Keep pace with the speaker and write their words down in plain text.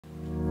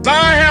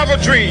I have a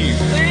dream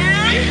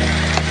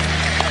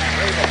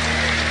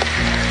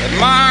that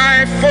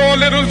my 4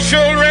 little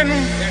children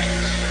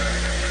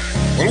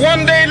will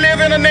one day live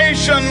in a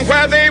nation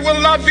where they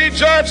will not be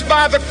judged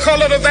by the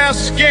color of their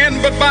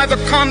skin, but by the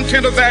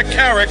content of their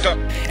character.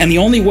 And the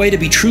only way to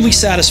be truly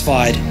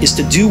satisfied is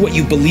to do what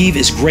you believe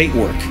is great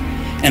work.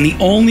 And the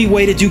only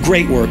way to do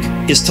great work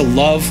is to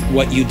love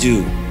what you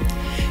do.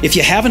 If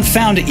you haven't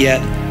found it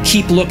yet,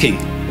 keep looking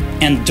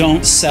and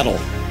don't settle.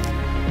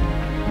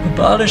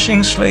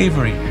 Abolishing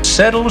slavery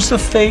settles the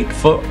fate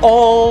for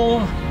all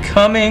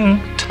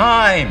coming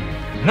time,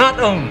 not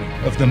only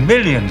of the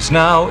millions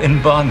now in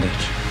bondage,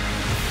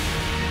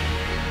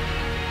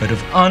 but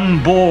of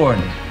unborn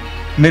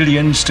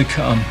millions to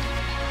come.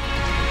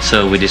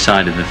 So we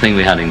decided the thing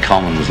we had in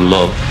common was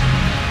love,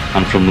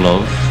 and from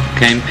love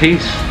came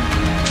peace.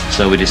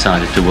 So we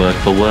decided to work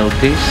for world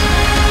peace.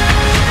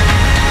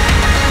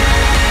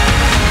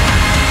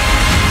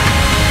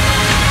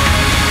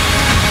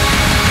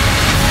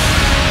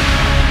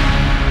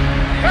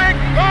 Thank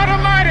God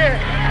Almighty,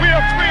 we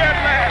are free at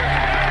last.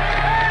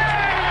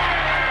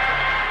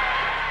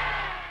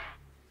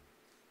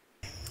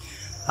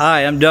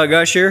 Hi, I'm Doug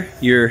Usher,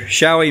 your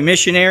Shawi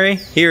missionary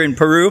here in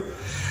Peru.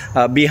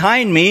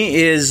 Behind me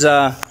is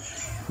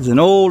an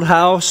old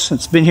house.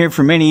 It's been here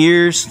for many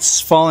years. It's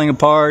falling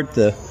apart.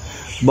 The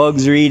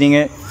bugs are eating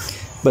it.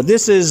 But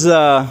this is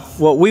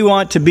what we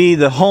want to be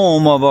the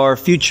home of our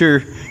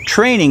future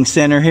training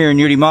center here in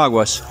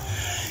Yurimaguas.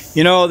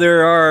 You know,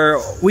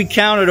 we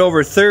counted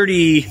over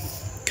 30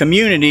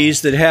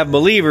 communities that have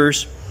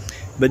believers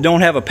but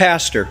don't have a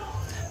pastor.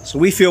 So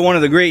we feel one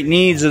of the great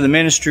needs of the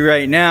ministry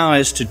right now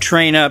is to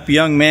train up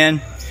young men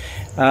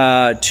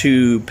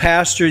to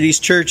pastor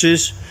these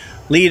churches,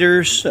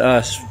 leaders,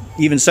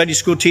 even Sunday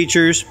school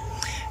teachers,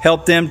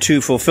 help them to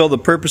fulfill the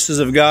purposes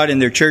of God in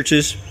their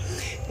churches.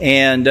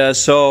 And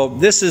so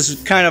this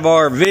is kind of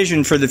our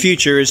vision for the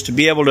future, is to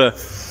be able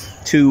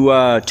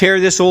to tear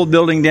this old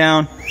building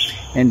down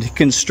and to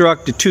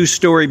construct a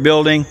 2-story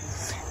building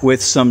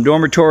with some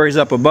dormitories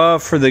up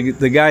above for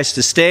the guys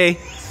to stay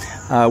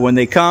when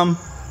they come.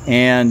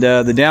 And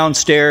the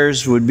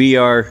downstairs would be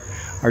our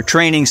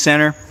training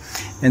center.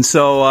 And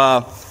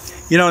so,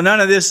 you know, none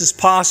of this is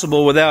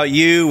possible without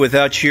you,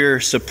 without your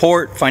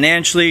support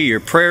financially, your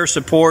prayer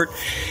support.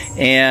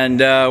 And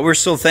we're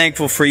so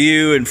thankful for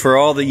you and for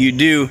all that you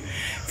do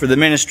for the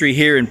ministry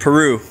here in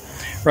Peru.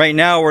 Right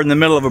now we're in the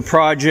middle of a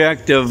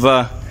project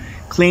of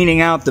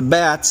cleaning out the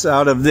bats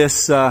out of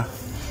this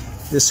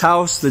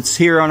house that's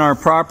here on our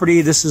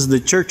property. This is the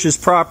church's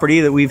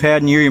property that we've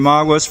had in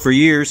Yurimaguas for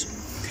years.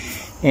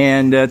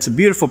 And it's a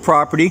beautiful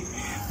property.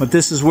 But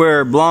this is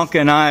where Blanca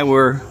and I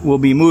will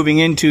be moving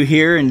into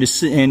here in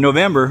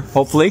November,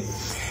 hopefully.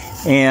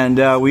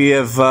 And we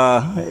have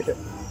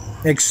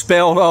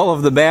expelled all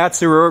of the bats.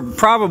 There were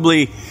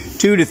probably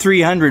 200 to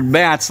 300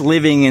 bats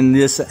living in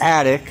this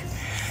attic.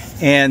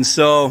 And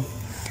so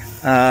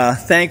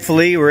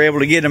thankfully we're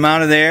able to get them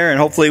out of there, and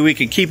hopefully we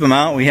can keep them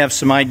out. We have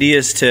some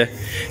ideas to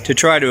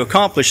try to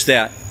accomplish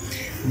that.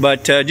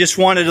 But just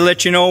wanted to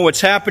let you know what's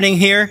happening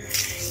here.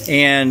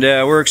 And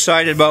we're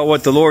excited about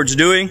what the Lord's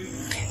doing.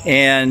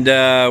 And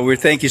we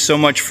thank you so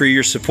much for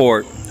your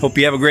support. Hope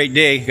you have a great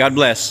day. God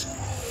bless.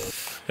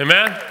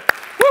 Amen.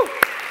 Woo.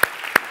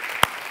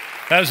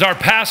 That is our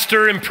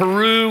pastor in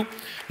Peru.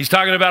 He's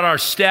talking about our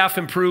staff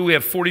in Peru. We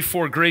have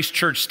 44 Grace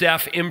Church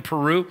staff in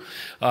Peru,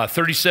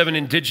 37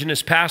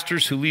 indigenous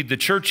pastors who lead the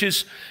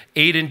churches,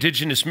 8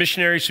 indigenous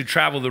missionaries who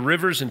travel the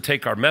rivers and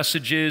take our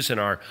messages and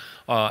our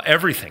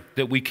everything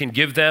that we can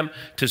give them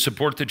to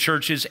support the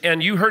churches.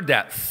 And you heard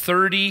that,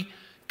 30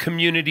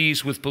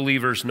 communities with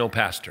believers, no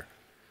pastor.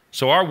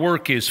 So our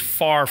work is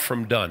far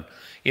from done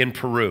in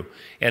Peru.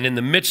 And in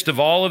the midst of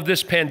all of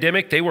this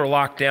pandemic, they were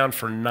locked down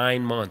for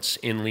 9 months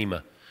in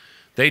Lima.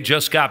 They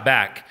just got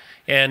back.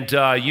 And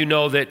you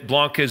know that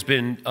Blanca has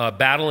been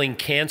battling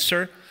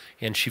cancer,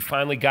 and she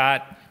finally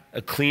got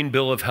a clean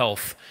bill of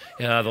health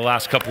the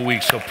last couple of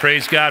weeks. So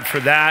praise God for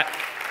that.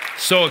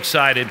 So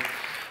excited.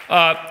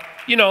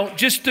 You know,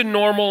 just the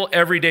normal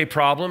everyday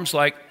problems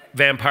like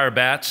vampire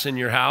bats in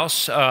your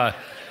house.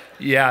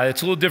 Yeah,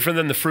 it's a little different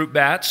than the fruit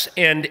bats.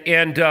 And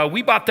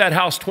we bought that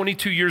house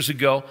 22 years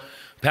ago.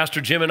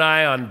 Pastor Jim and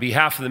I, on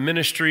behalf of the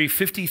ministry,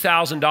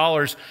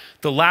 $50,000.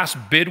 The last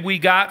bid we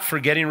got for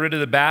getting rid of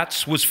the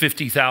bats was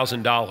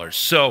 $50,000.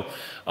 So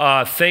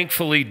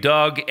thankfully,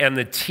 Doug and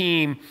the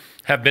team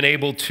have been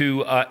able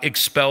to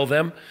expel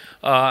them.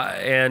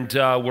 And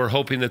we're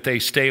hoping that they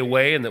stay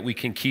away and that we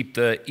can keep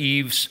the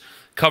eaves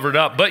covered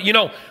up. But, you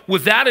know,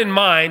 with that in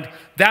mind,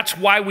 that's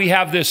why we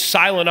have this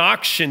silent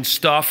auction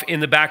stuff in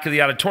the back of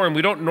the auditorium.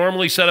 We don't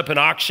normally set up an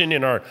auction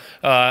in our,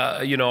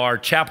 you know, our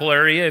chapel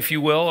area, if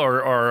you will,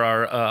 or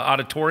our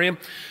auditorium.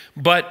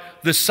 But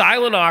the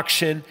silent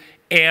auction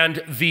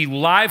and the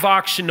live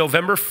auction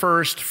November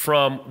 1st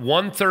from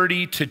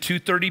 1:30 to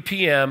 2:30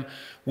 p.m.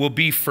 will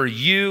be for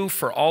you,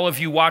 for all of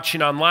you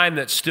watching online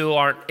that still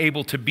aren't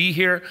able to be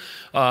here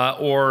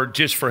or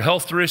just for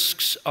health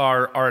risks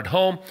are at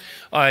home.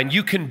 And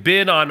you can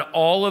bid on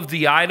all of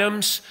the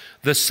items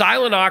The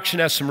silent auction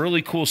has some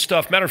really cool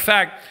stuff. Matter of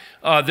fact,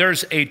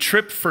 there's a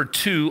trip for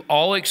two,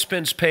 all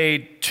expense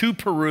paid, to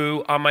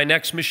Peru on my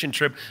next mission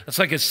trip. That's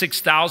like a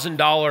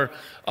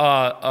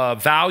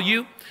 $6,000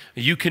 value.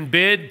 You can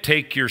bid,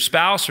 take your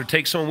spouse or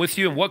take someone with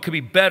you, and what could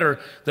be better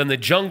than the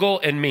jungle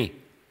and me?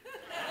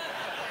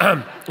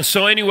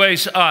 So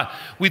anyways,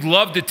 we'd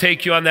love to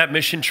take you on that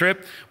mission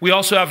trip. We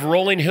also have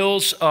Rolling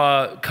Hills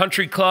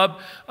Country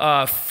Club,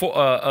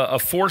 a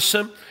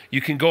foursome.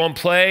 You can go and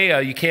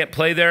play. You can't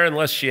play there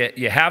unless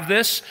you have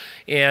this.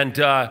 And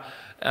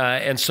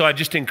so I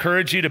just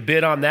encourage you to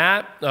bid on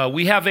that.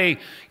 We have a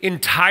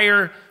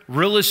entire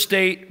real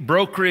estate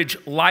brokerage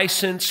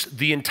license,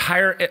 the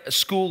entire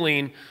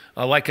schooling,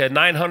 like a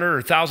 $900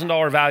 or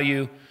 $1,000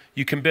 value.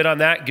 You can bid on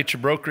that, get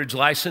your brokerage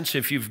license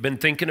if you've been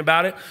thinking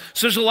about it.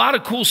 So there's a lot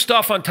of cool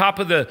stuff on top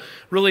of the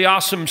really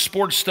awesome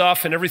sports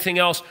stuff and everything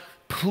else.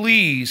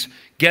 Please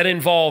get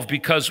involved,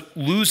 because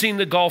losing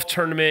the golf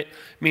tournament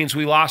means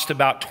we lost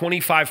about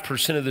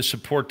 25% of the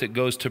support that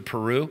goes to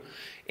Peru.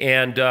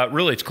 And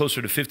really, it's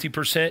closer to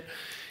 50%.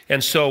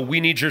 And so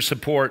we need your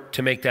support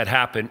to make that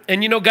happen.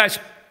 And you know, guys,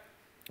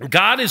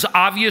 God is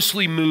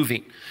obviously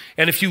moving.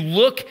 And if you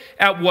look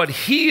at what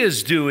he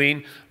is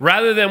doing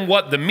rather than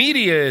what the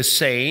media is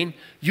saying,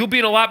 you'll be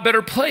in a lot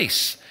better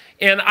place.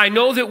 And I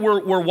know that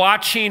we're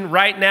watching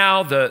right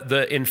now,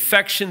 the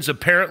infections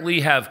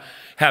apparently have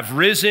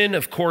risen.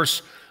 Of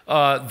course,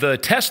 the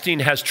testing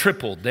has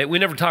tripled. We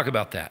never talk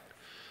about that.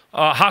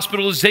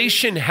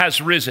 Hospitalization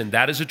has risen.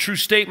 That is a true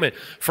statement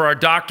for our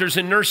doctors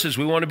and nurses.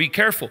 We want to be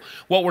careful.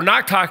 What we're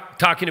not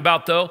talking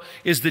about, though,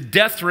 is the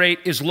death rate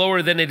is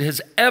lower than it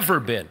has ever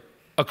been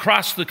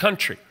across the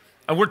country.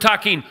 And we're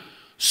talking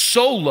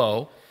so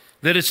low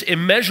that it's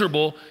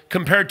immeasurable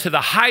compared to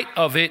the height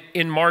of it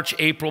in March,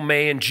 April,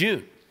 May, and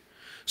June.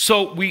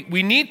 So we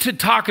need to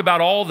talk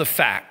about all the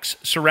facts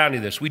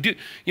surrounding this. We do,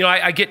 you know,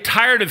 I get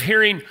tired of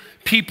hearing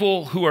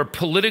people who are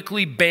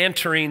politically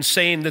bantering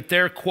saying that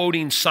they're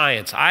quoting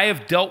science. I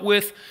have dealt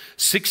with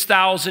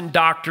 6,000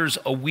 doctors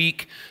a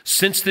week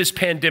since this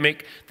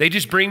pandemic. They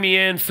just bring me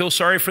in, feel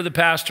sorry for the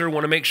pastor,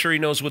 want to make sure he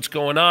knows what's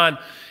going on.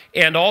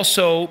 And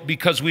also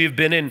because we have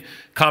been in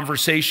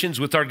conversations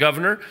with our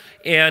governor,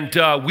 and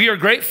we are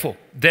grateful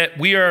that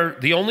we are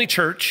the only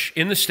church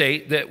in the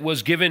state that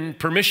was given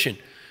permission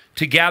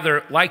to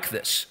gather like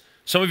this.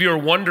 Some of you are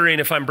wondering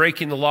if I'm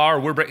breaking the law or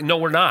we're breaking. No,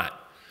 we're not.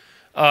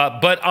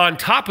 But on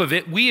top of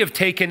it, we have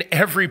taken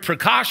every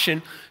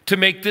precaution to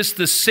make this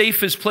the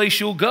safest place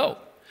you'll go.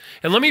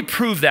 And let me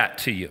prove that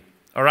to you,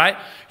 all right?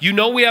 You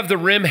know we have the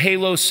RIM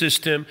Halo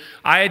system.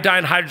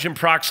 Iodine hydrogen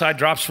peroxide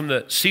drops from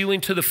the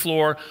ceiling to the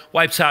floor,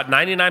 wipes out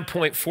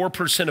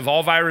 99.4% of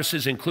all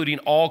viruses, including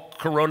all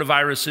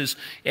coronaviruses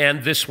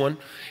and this one.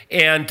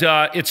 And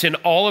it's in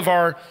all of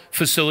our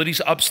facilities,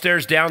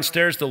 upstairs,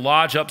 downstairs, the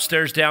lodge,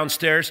 upstairs,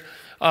 downstairs.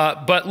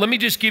 But let me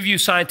just give you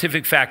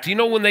scientific fact. You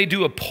know when they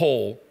do a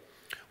poll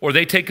or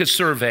they take a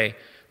survey,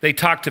 they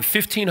talk to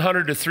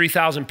 1,500 to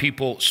 3,000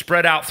 people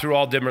spread out through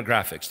all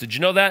demographics. Did you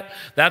know that?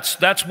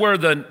 That's where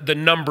the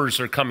numbers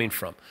are coming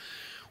from.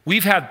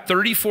 We've had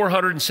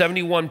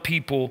 3,471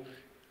 people,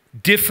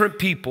 different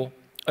people,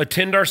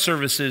 attend our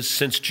services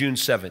since June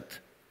 7th.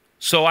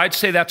 So I'd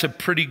say that's a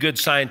pretty good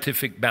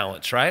scientific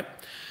balance, right?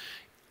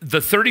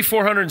 The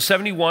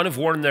 3,471 have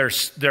worn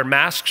their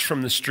masks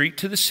from the street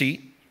to the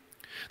seat.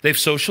 They've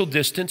social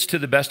distanced to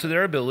the best of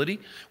their ability.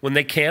 When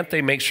they can't,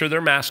 they make sure their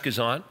mask is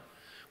on.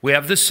 We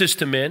have the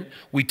system in.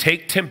 We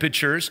take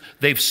temperatures.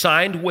 They've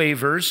signed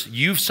waivers.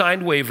 You've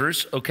signed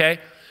waivers, okay?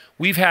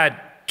 We've had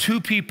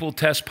 2 people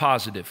test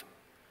positive.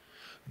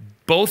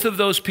 Both of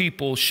those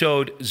people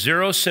showed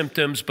 0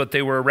 symptoms, but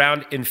they were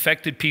around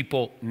infected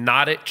people,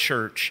 not at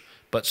church,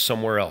 but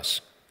somewhere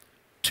else.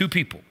 2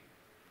 people.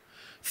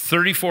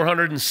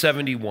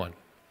 3,471.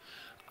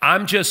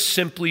 I'm just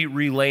simply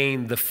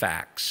relaying the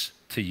facts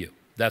to you.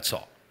 That's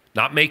all.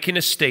 Not making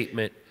a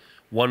statement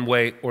one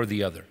way or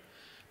the other.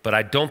 But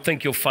I don't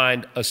think you'll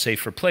find a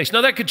safer place.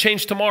 Now, that could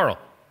change tomorrow.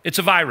 It's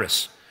a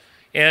virus.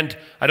 And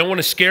I don't want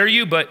to scare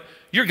you, but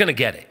you're going to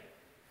get it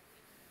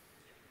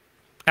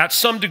at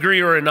some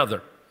degree or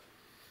another.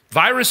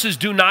 Viruses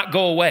do not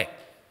go away.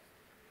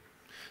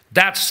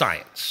 That's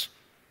science.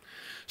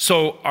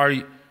 So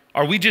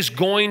are we just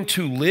going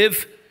to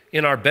live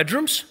in our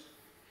bedrooms?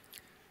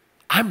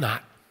 I'm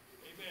not.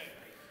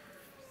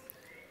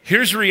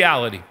 Here's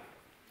reality.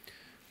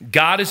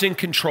 God is in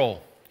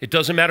control. It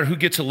doesn't matter who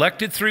gets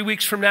elected 3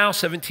 weeks from now,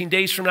 17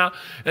 days from now.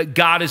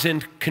 God is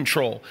in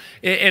control.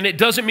 And it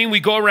doesn't mean we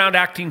go around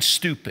acting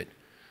stupid.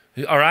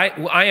 All right?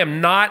 I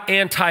am not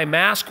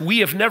anti-mask. We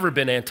have never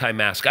been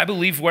anti-mask. I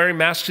believe wearing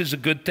masks is a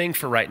good thing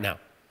for right now.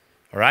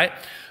 All right?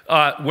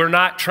 We're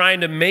not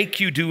trying to make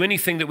you do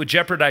anything that would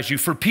jeopardize you.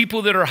 For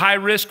people that are high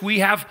risk, we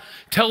have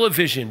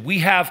television, we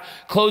have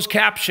closed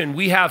caption,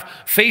 we have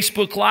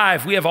Facebook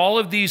Live, we have all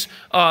of these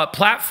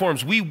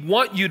platforms. We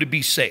want you to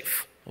be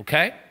safe,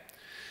 okay?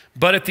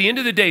 But at the end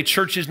of the day,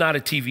 church is not a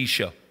TV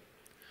show.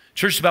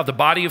 Church is about the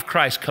body of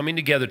Christ coming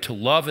together to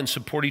love and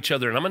support each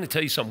other. And I'm going to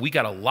tell you something, we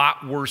got a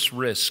lot worse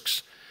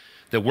risks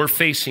that we're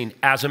facing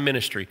as a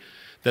ministry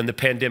than the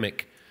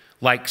pandemic.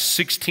 Like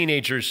 6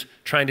 teenagers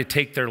trying to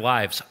take their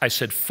lives. I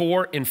said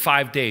 4 in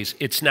 5 days.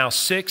 It's now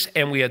 6,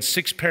 and we had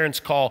 6 parents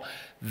call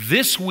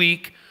this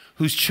week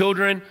whose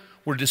children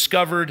were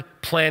discovered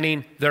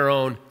planning their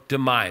own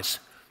demise.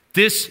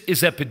 This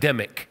is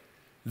epidemic.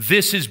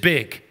 This is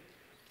big.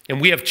 And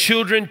we have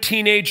children,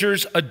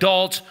 teenagers,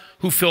 adults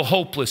who feel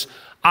hopeless.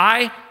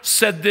 I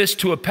said this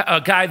to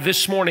a guy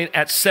this morning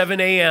at 7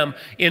 a.m.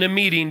 in a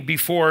meeting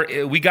before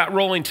we got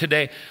rolling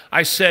today.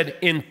 I said,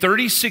 in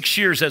 36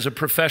 years as a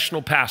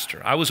professional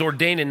pastor, I was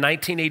ordained in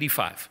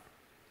 1985.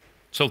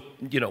 So,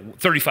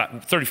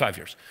 35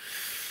 years.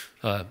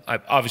 I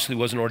obviously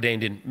wasn't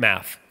ordained in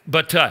math.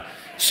 But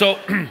so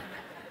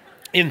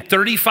in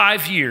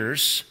 35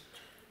 years,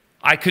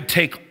 I could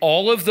take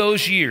all of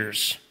those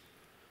years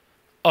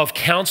of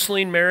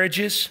counseling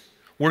marriages,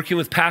 working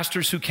with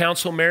pastors who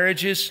counsel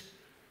marriages,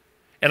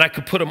 and I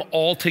could put them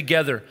all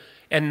together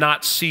and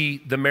not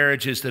see the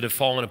marriages that have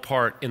fallen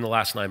apart in the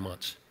last 9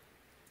 months.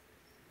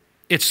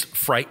 It's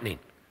frightening.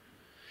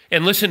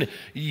 And listen,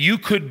 you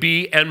could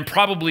be and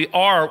probably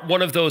are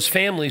one of those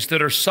families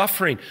that are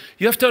suffering.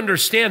 You have to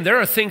understand there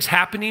are things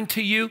happening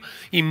to you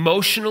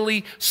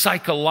emotionally,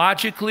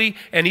 psychologically,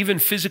 and even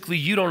physically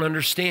you don't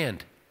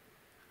understand.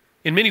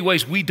 In many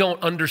ways, we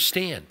don't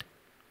understand.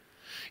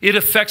 It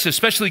affects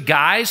especially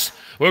guys.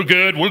 We're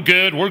good,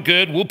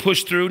 we'll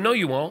push through. No,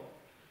 you won't.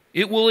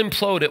 It will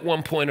implode at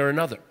one point or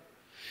another.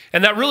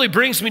 And that really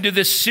brings me to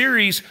this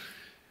series,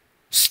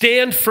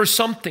 Stand for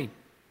Something.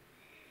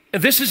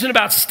 And this isn't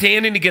about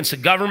standing against the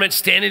government,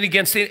 standing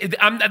against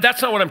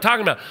that's not what I'm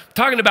talking about. I'm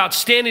talking about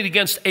standing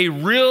against a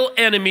real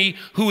enemy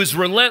who is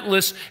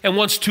relentless and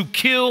wants to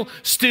kill,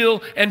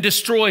 steal, and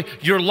destroy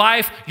your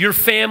life, your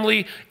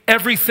family,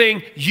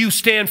 everything you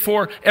stand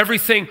for,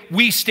 everything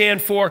we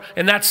stand for,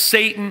 and that's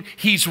Satan.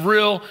 He's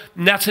real,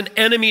 and that's an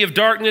enemy of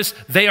darkness.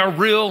 They are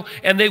real,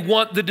 and they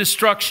want the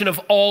destruction of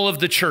all of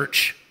the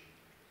church.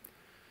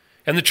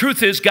 And the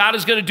truth is, God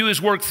is going to do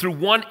his work through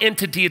one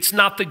entity. It's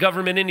not the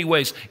government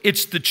anyways.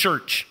 It's the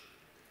church.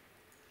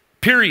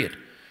 Period.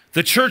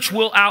 The church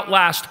will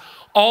outlast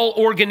all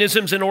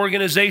organisms and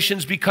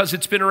organizations because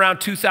it's been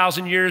around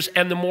 2,000 years,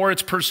 and the more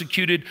it's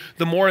persecuted,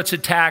 the more it's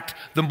attacked,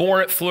 the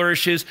more it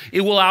flourishes.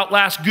 It will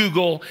outlast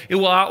Google. It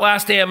will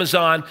outlast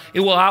Amazon. It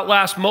will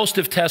outlast most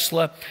of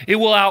Tesla. It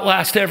will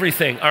outlast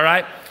everything, all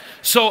right?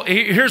 So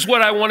here's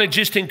what I want to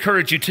just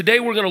encourage you. Today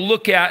we're going to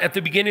look at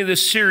the beginning of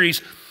this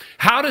series,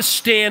 how to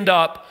stand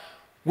up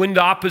when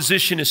the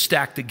opposition is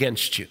stacked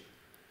against you.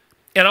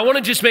 And I want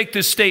to just make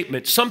this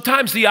statement.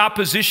 Sometimes the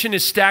opposition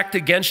is stacked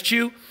against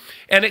you,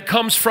 and it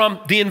comes from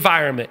the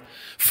environment,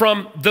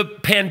 from the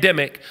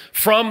pandemic,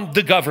 from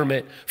the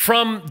government,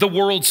 from the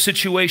world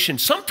situation.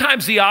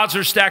 Sometimes the odds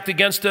are stacked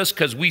against us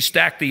because we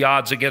stack the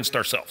odds against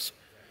ourselves.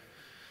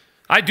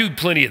 I do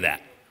plenty of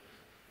that.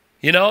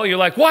 You're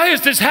like, why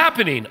is this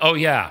happening? Oh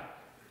yeah,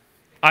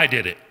 I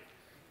did it.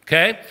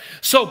 Okay?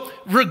 So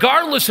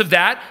regardless of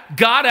that,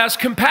 God has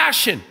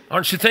compassion.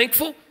 Aren't you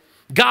thankful?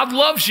 God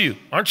loves you.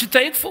 Aren't you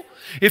thankful?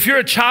 If you're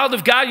a child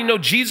of God, you know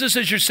Jesus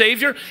is your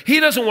Savior. He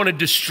doesn't want to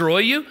destroy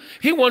you.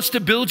 He wants to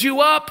build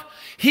you up.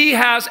 He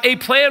has a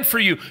plan for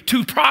you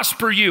to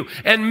prosper you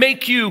and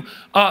make you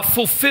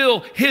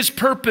fulfill his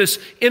purpose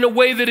in a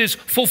way that is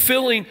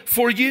fulfilling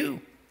for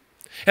you.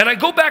 And I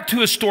go back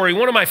to a story,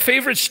 one of my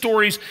favorite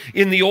stories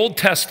in the Old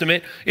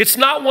Testament. It's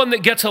not one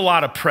that gets a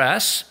lot of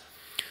press.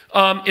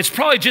 It's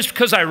probably just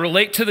because I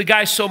relate to the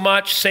guy so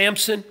much,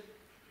 Samson.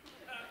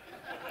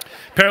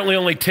 Apparently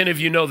only 10 of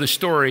you know the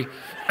story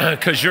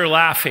because you're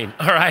laughing,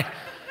 all right?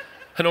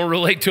 I don't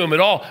relate to him at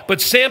all.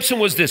 But Samson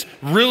was this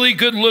really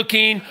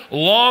good-looking,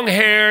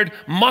 long-haired,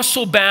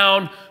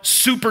 muscle-bound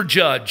super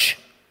judge,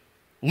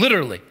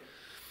 literally.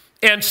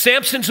 And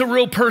Samson's a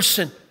real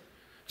person.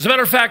 As a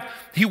matter of fact,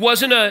 he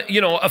wasn't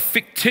a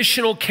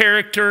fictional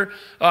character.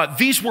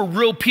 These were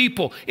real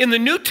people. In the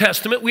New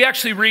Testament, we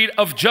actually read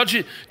of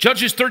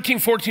Judges 13,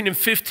 14, and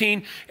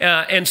 15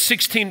 and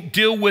 16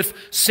 deal with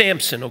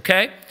Samson,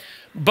 okay?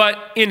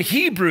 But in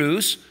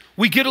Hebrews,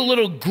 we get a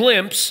little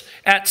glimpse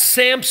at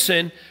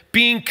Samson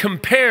being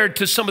compared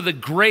to some of the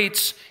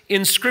greats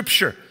in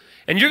Scripture.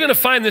 And you're going to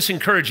find this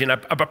encouraging, I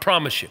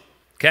promise you,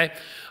 okay?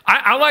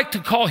 I like to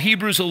call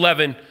Hebrews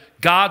 11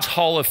 God's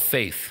Hall of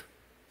Faith.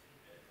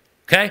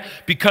 Okay?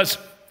 Because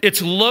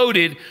it's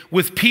loaded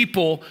with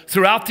people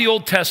throughout the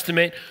Old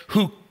Testament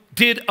who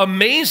did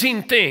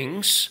amazing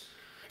things.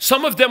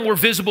 Some of them were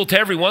visible to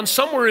everyone.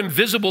 Some were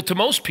invisible to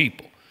most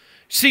people.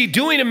 See,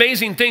 doing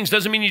amazing things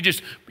doesn't mean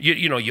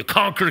you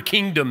conquer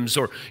kingdoms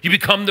or you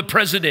become the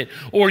president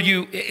or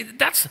you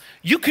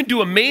can do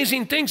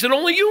amazing things that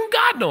only you and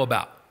God know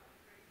about.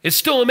 It's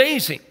still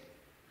amazing.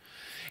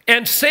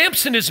 And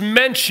Samson is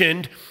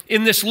mentioned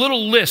in this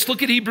little list.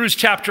 Look at Hebrews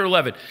chapter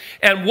 11.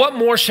 And what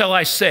more shall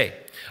I say?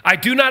 I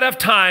do not have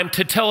time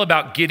to tell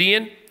about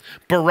Gideon,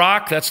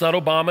 Barak, that's not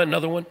Obama,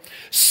 another one,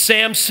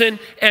 Samson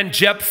and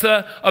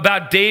Jephthah,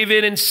 about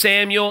David and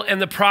Samuel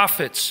and the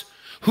prophets,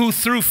 who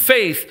through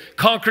faith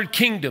conquered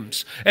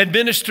kingdoms,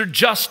 administered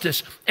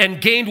justice,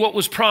 and gained what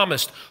was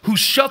promised, who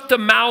shut the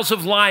mouths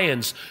of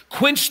lions,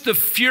 quenched the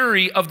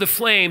fury of the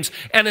flames,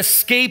 and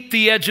escaped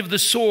the edge of the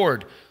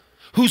sword,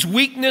 whose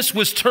weakness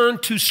was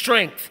turned to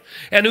strength,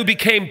 and who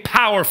became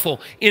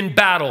powerful in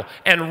battle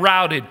and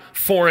routed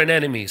foreign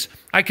enemies.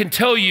 I can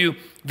tell you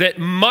that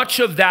much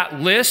of that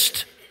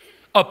list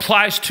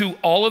applies to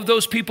all of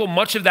those people.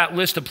 Much of that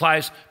list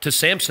applies to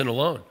Samson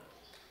alone.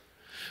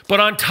 But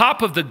on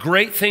top of the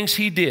great things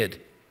he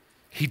did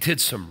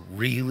some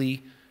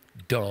really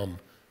dumb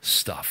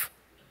stuff.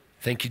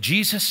 Thank you,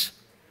 Jesus.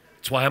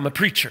 That's why I'm a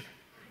preacher,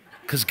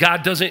 because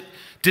God doesn't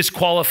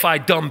disqualify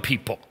dumb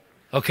people,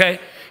 okay?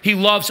 He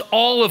loves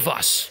all of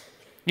us.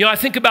 You know, I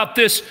think about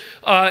this.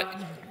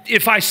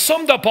 If I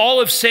summed up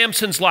all of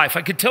Samson's life,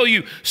 I could tell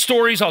you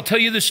stories. I'll tell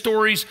you the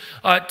stories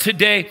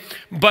today.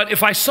 But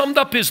if I summed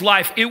up his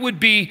life, it would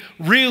be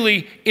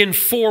really in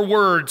 4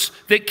 words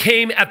that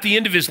came at the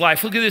end of his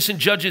life. Look at this in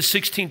Judges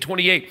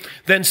 16:28.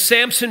 Then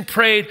Samson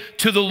prayed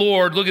to the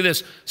Lord. Look at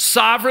this.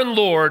 Sovereign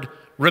Lord,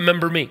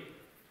 remember me.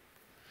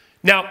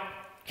 Now,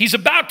 he's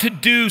about to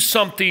do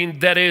something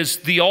that is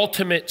the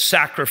ultimate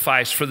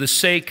sacrifice for the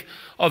sake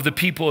of the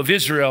people of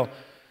Israel.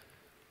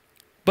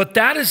 But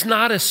that is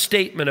not a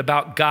statement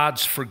about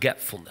God's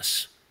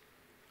forgetfulness.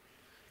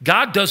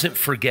 God doesn't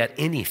forget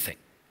anything.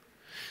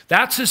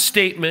 That's a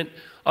statement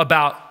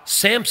about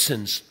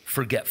Samson's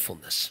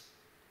forgetfulness.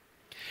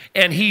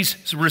 And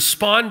he's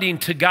responding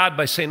to God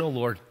by saying, oh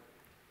Lord,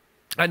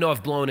 I know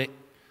I've blown it.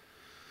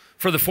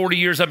 For the 40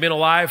 years I've been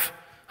alive,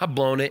 I've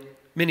blown it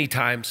many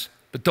times,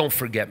 but don't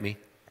forget me.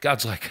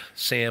 God's like,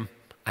 Sam,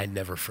 I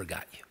never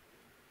forgot you.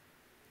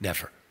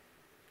 Never.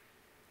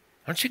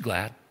 Aren't you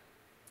glad?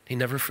 He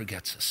never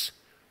forgets us.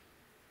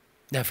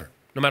 Never.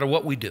 No matter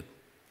what we do.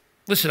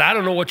 Listen, I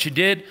don't know what you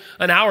did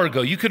an hour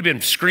ago. You could have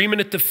been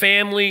screaming at the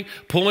family,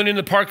 pulling in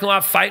the parking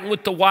lot, fighting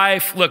with the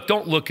wife. Look,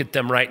 don't look at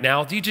them right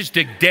now. You just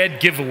did dead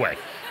giveaway,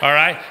 all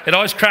right? It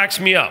always cracks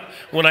me up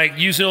when I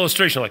use an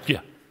illustration. I'm like,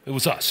 yeah, it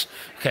was us.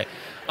 Okay.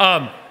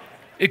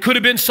 It could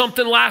have been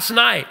something last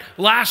night,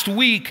 last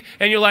week,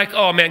 and you're like,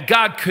 oh man,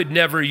 God could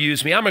never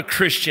use me. I'm a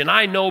Christian,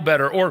 I know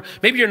better. Or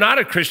maybe you're not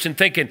a Christian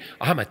thinking,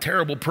 I'm a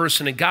terrible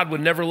person and God would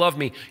never love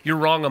me. You're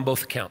wrong on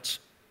both accounts.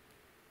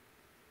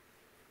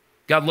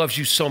 God loves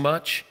you so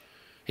much,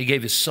 he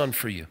gave his son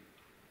for you.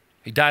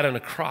 He died on a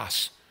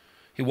cross.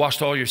 He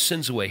washed all your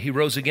sins away. He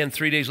rose again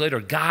 3 days later.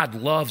 God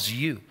loves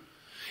you.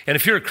 And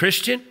if you're a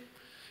Christian,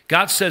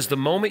 God says the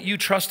moment you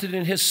trusted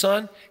in his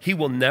son, he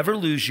will never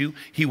lose you.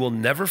 He will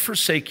never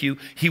forsake you.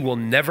 He will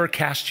never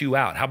cast you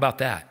out. How about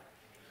that?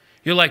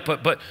 You're like,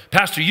 but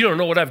Pastor, you don't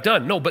know what I've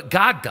done. No, but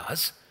God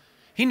does.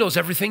 He knows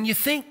everything you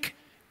think,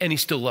 and he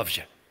still loves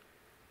you.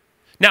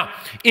 Now,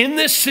 in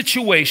this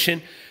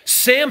situation,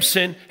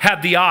 Samson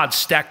had the odds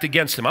stacked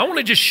against him. I want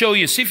to just show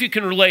you, see if you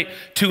can relate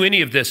to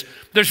any of this.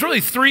 There's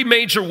really 3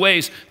 major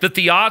ways that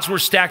the odds were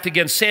stacked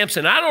against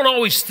Samson. I don't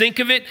always think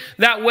of it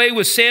that way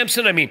with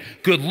Samson. I mean,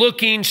 good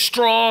looking,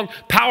 strong,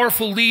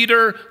 powerful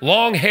leader,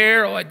 long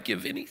hair. Oh, I'd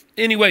give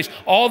anyways,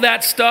 all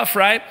that stuff,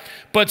 right?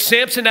 But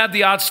Samson had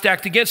the odds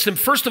stacked against him.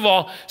 First of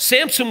all,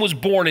 Samson was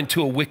born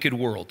into a wicked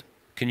world.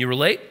 Can you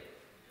relate?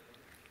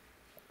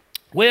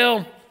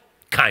 Well,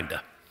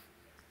 kinda.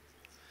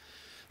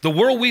 The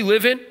world we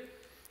live in,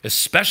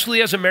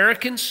 especially as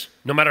Americans,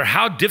 no matter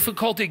how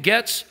difficult it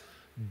gets,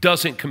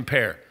 doesn't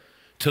compare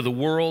to the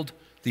world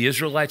the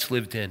Israelites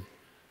lived in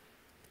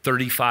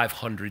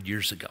 3,500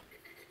 years ago.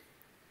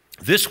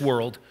 This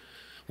world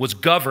was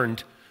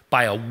governed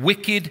by a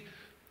wicked,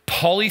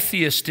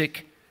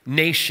 polytheistic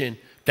nation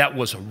that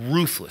was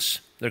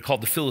ruthless. They're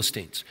called the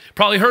Philistines.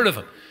 Probably heard of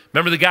them.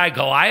 Remember the guy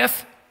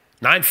Goliath,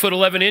 9 foot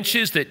 11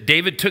 inches, that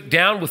David took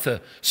down with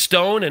a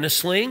stone and a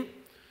sling?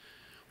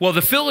 Well,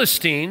 the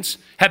Philistines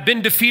have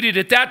been defeated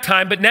at that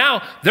time, but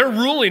now they're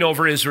ruling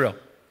over Israel.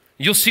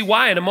 You'll see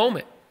why in a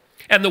moment.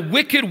 And the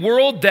wicked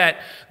world that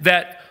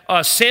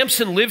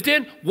Samson lived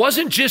in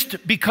wasn't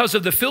just because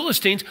of the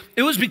Philistines.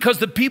 It was because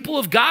the people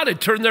of God had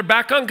turned their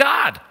back on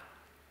God.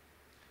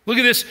 Look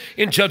at this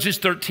in Judges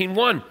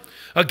 13:1.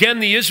 Again,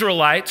 the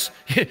Israelites,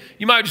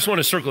 you might just want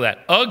to circle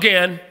that.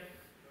 Again,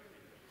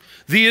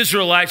 the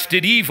Israelites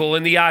did evil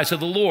in the eyes of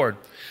the Lord.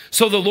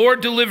 So the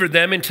Lord delivered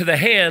them into the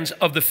hands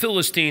of the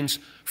Philistines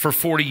for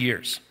 40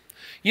 years.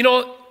 You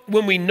know,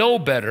 when we know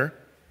better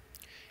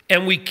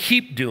and we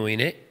keep doing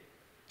it,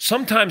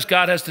 sometimes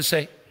God has to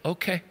say,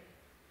 okay,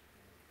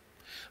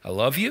 I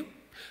love you,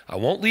 I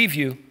won't leave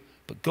you,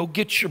 but go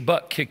get your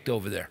butt kicked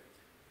over there.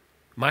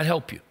 Might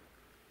help you.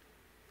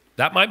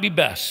 That might be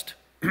best.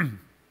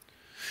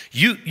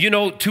 You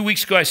know, 2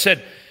 weeks ago I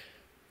said,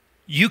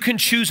 you can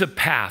choose a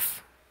path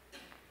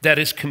that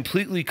is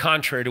completely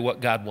contrary to what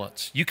God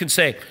wants. You can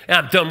say,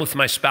 I'm done with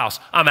my spouse,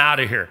 I'm out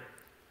of here.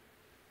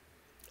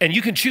 And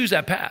you can choose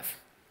that path.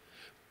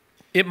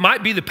 It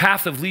might be the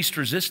path of least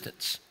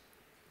resistance,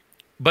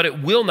 but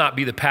it will not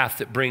be the path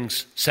that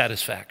brings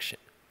satisfaction.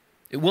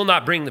 It will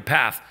not be the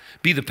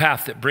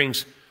path that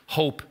brings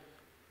hope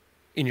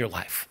in your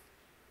life.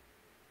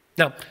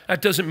 Now,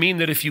 that doesn't mean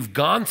that if you've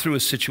gone through a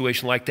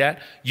situation like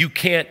that, you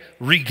can't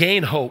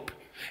regain hope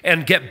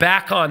and get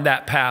back on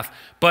that path.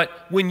 But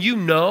when you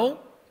know,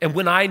 and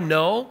when I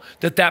know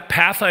that that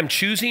path I'm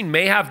choosing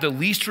may have the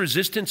least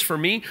resistance for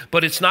me,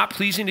 but it's not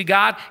pleasing to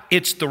God,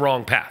 it's the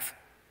wrong path.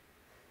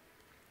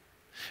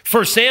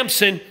 For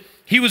Samson,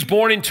 he was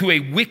born into a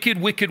wicked,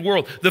 wicked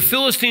world. The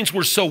Philistines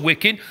were so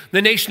wicked,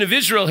 the nation of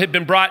Israel had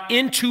been brought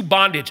into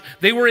bondage.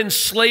 They were in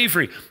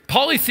slavery.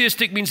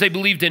 Polytheistic means they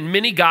believed in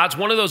many gods.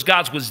 One of those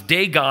gods was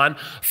Dagon,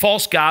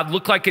 false god,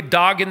 looked like a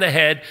dog in the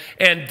head,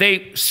 and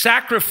they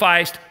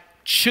sacrificed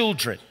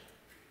children.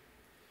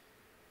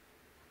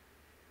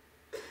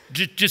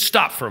 Just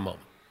stop for a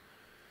moment.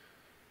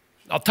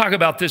 I'll talk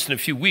about this in a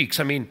few weeks.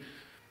 I mean,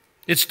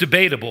 it's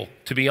debatable,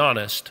 to be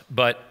honest,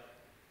 but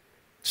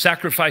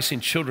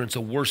sacrificing children is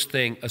the worst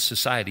thing a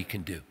society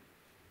can do.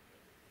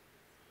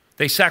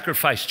 They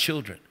sacrifice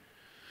children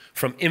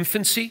from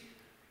infancy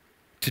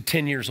to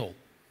 10 years old.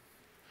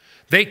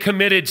 They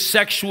committed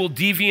sexual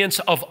deviance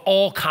of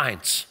all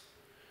kinds.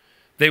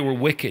 They were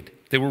wicked.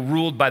 They were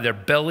ruled by their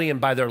belly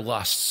and by their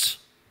lusts.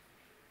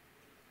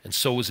 And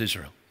so was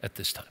Israel at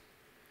this time.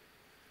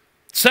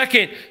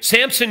 Second,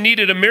 Samson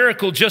needed a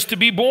miracle just to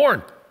be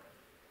born.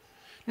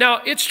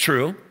 Now, it's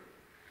true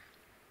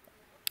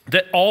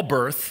that all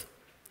birth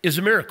is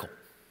a miracle.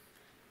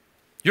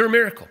 You're a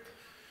miracle.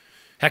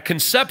 At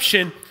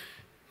conception,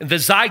 the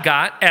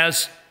zygote,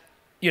 as,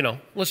 you know,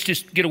 let's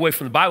just get away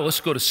from the Bible, let's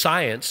go to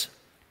science,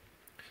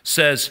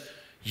 says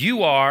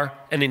you are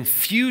an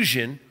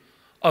infusion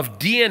of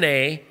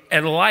DNA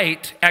and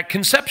light at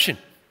conception.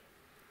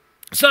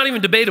 It's not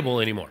even debatable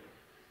anymore.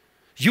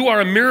 You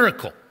are a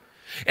miracle.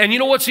 And you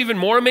know what's even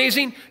more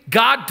amazing?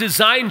 God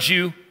designed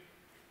you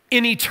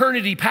in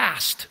eternity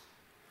past.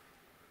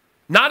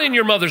 Not in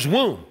your mother's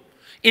womb,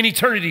 in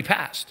eternity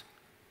past.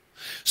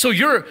 So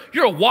you're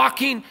a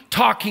walking,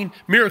 talking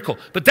miracle.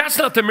 But that's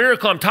not the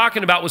miracle I'm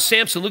talking about with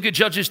Samson. Look at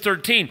Judges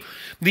 13.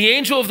 The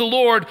angel of the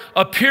Lord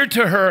appeared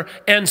to her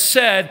and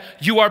said,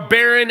 "You are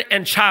barren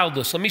and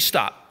childless." Let me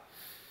stop.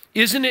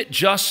 Isn't it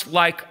just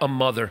like a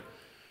mother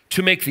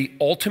to make the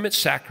ultimate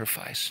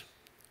sacrifice,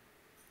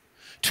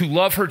 to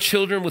love her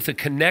children with a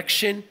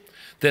connection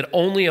that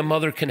only a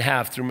mother can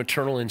have through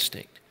maternal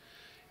instinct,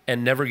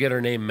 and never get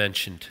her name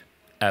mentioned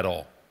at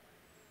all?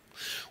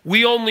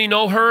 We only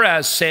know her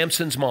as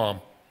Samson's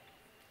mom.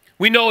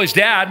 We know his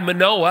dad,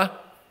 Manoah,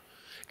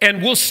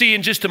 and we'll see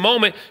in just a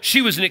moment,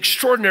 she was an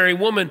extraordinary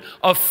woman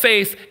of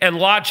faith and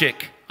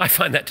logic. I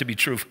find that to be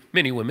true of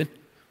many women.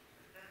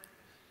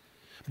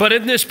 But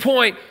at this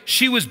point,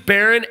 she was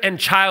barren and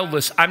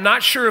childless. I'm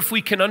not sure if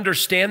we can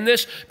understand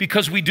this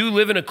because we do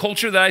live in a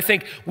culture that I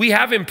think we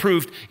have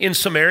improved in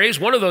some areas.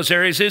 One of those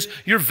areas is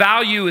your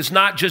value is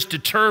not just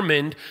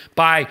determined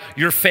by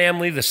your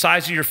family, the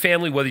size of your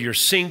family, whether you're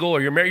single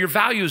or you're married. Your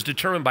value is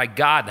determined by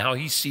God and how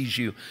he sees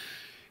you.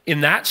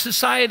 In that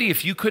society,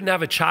 if you couldn't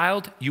have a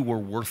child, you were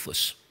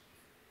worthless.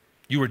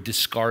 You were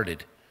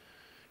discarded.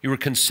 You were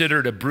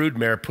considered a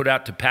broodmare put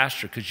out to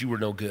pasture because you were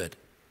no good.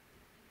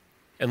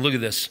 And look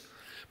at this.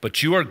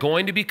 But you are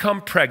going to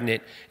become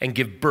pregnant and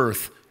give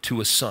birth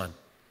to a son.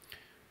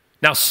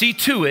 Now see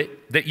to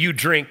it that you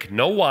drink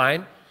no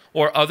wine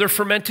or other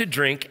fermented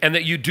drink, and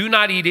that you do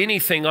not eat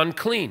anything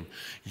unclean.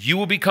 You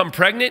will become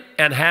pregnant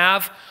and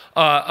have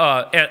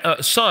a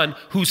son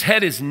whose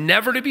head is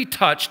never to be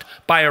touched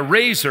by a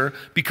razor,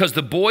 because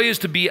the boy is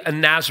to be a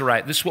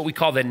Nazirite. This is what we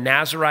call the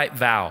Nazirite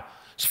vow.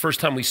 It's the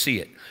first time we see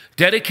it.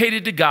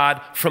 Dedicated to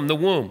God from the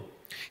womb.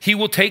 He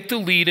will take the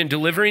lead in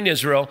delivering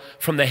Israel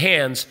from the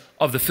hands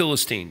of the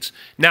Philistines.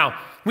 Now,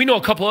 we know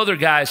a couple other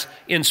guys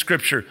in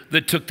Scripture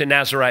that took the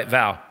Nazirite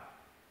vow.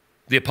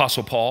 The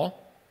Apostle Paul,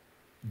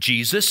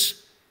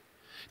 Jesus,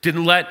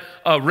 didn't let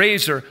a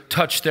razor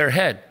touch their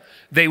head.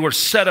 They were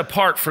set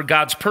apart for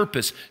God's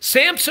purpose.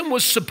 Samson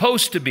was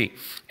supposed to be.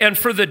 And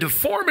for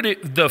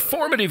the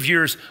formative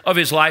years of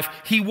his life,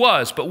 he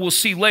was. But we'll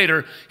see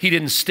later, he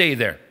didn't stay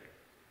there.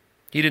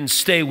 He didn't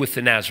stay with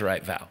the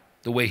Nazirite vow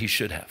the way he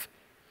should have.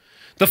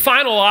 The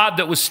final odd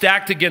that was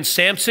stacked against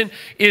Samson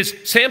is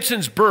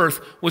Samson's birth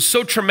was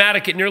so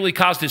traumatic it nearly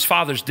caused his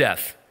father's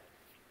death.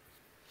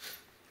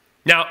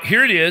 Now,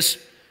 here it is.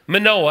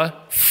 Manoah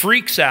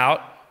freaks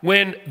out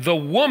when the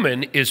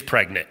woman is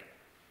pregnant.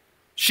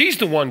 She's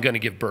the one going to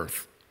give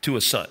birth to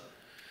a son.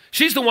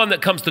 She's the one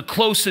that comes the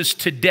closest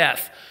to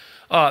death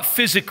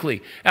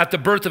physically at the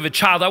birth of a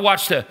child. I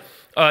watched a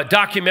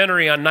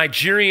documentary on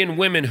Nigerian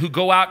women who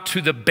go out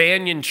to the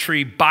banyan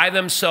tree by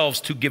themselves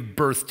to give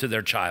birth to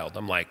their child.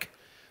 I'm like,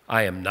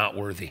 I am not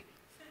worthy.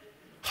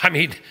 I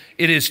mean,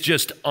 it is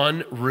just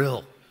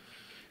unreal.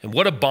 And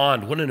what a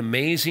bond, what an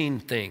amazing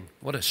thing,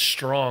 what a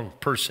strong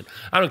person.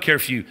 I don't care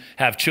if you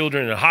have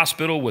children in a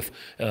hospital with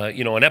an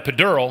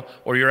epidural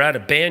or you're at a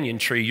banyan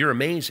tree, you're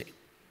amazing.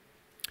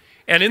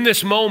 And in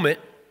this moment,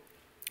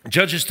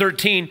 Judges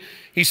 13,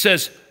 he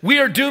says, "We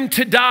are doomed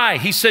to die,"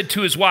 he said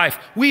to his wife.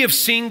 "We have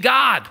seen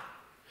God."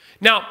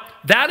 Now,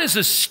 that is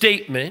a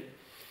statement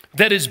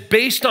that is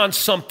based on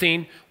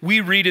something we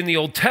read in the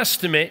Old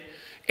Testament.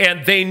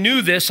 And they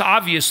knew this,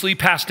 obviously,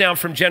 passed down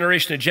from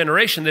generation to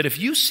generation, that if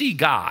you see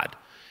God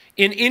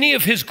in any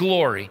of his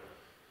glory,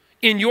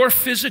 in your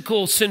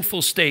physical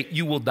sinful state,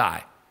 you will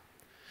die.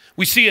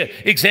 We see an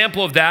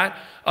example of that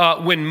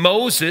when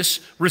Moses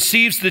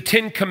receives the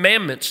 10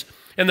 Commandments.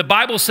 And the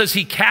Bible says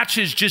he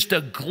catches just a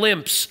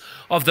glimpse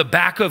of the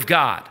back of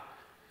God.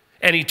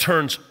 And he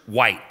turns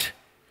white.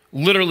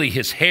 Literally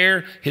his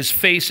hair, his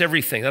face,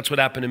 everything. That's what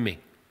happened to me.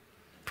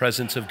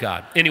 Presence of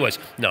God. Anyways,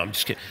 no, I'm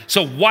just kidding.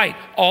 So white,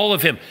 all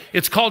of him.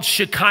 It's called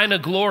Shekinah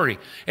glory.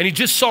 And he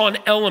just saw an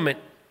element.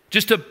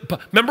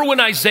 Remember when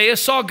Isaiah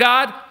saw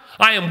God?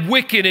 I am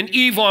wicked and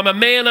evil. I'm a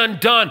man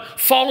undone,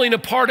 falling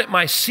apart at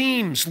my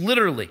seams,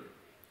 literally.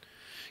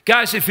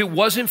 Guys, if it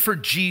wasn't for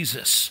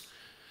Jesus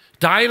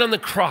dying on the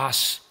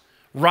cross,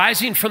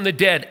 rising from the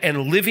dead,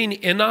 and living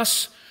in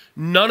us,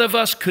 none of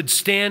us could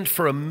stand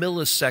for a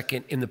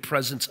millisecond in the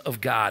presence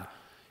of God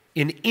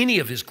in any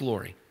of his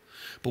glory.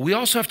 But we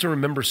also have to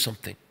remember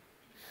something.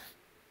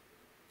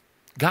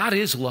 God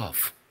is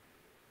love,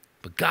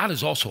 but God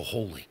is also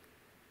holy.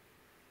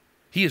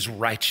 He is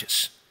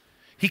righteous.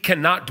 He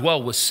cannot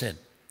dwell with sin.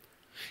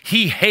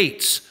 He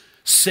hates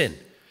sin.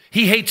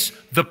 He hates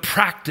the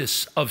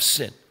practice of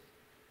sin.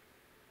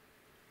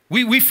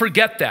 We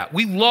forget that.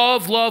 We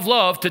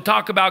love to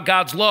talk about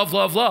God's love.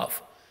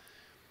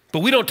 But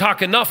we don't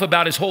talk enough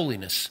about his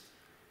holiness.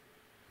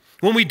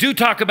 When we do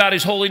talk about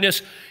his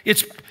holiness,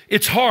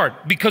 it's hard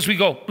because we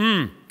go,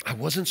 I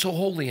wasn't so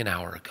holy an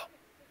hour ago.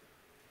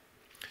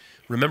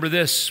 Remember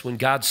this, when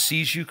God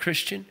sees you,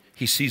 Christian,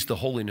 he sees the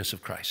holiness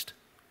of Christ.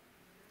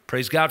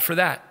 Praise God for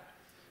that.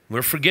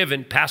 We're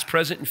forgiven, past,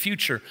 present, and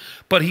future,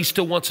 but he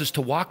still wants us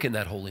to walk in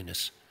that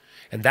holiness.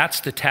 And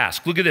that's the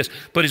task. Look at this.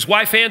 But his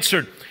wife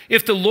answered,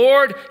 if the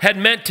Lord had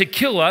meant to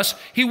kill us,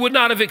 he would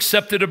not have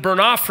accepted a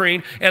burnt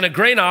offering and a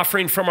grain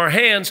offering from our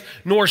hands,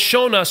 nor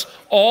shown us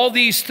all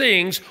these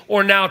things,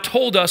 or now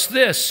told us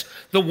this.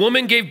 The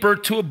woman gave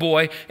birth to a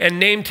boy and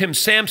named him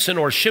Samson,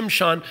 or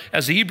Shimshon,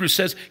 as the Hebrew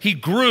says. He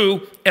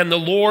grew, and the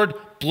Lord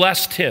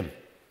blessed him.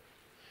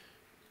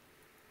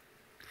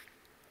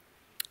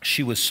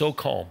 She was so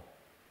calm.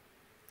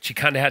 She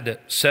kind of had to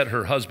set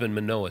her husband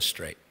Manoah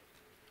straight.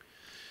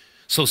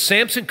 So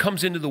Samson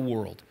comes into the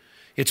world.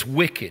 It's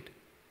wicked.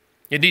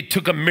 It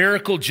took a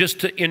miracle just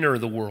to enter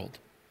the world.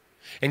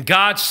 And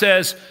God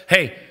says,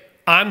 hey,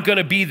 I'm going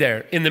to be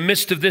there in the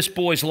midst of this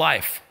boy's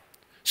life.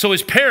 So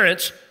his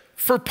parents,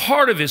 for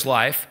part of his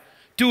life,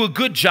 do a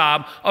good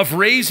job of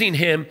raising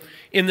him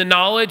in the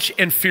knowledge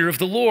and fear of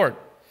the Lord.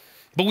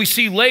 But we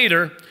see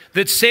later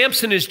that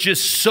Samson is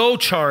just so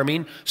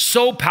charming,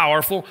 so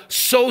powerful,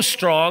 so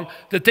strong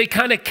that they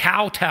kind of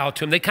kowtow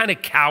to him. They kind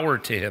of cower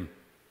to him.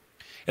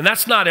 And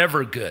that's not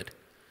ever good.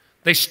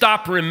 They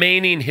stop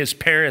remaining his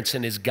parents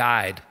and his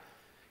guide.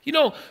 You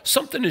know,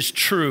 something is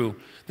true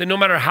that no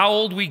matter how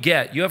old we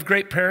get, you have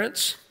great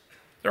parents,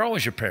 they're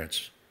always your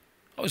parents.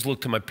 I always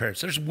look to my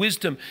parents. There's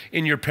wisdom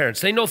in your parents.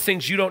 They know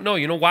things you don't know.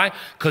 You know why?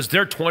 Because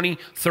they're 20,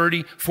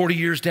 30, 40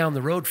 years down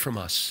the road from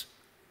us.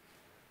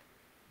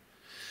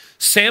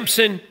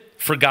 Samson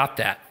forgot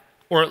that,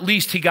 or at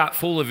least he got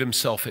full of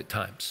himself at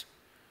times.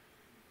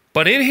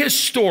 But in his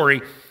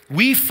story,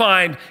 we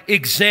find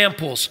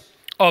examples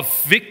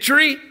of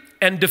victory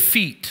and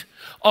defeat,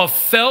 of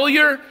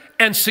failure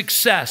and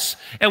success.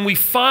 And we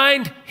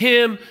find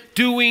him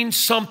doing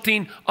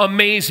something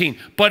amazing.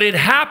 But it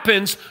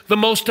happens, the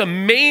most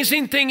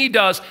amazing thing he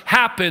does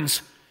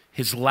happens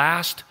his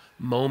last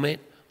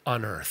moment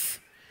on earth.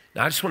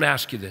 Now, I just want to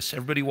ask you this.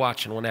 Everybody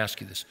watching, I want to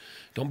ask you this.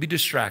 Don't be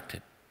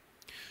distracted.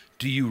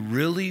 Do you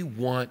really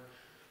want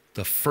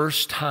the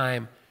first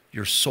time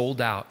you're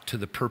sold out to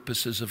the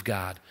purposes of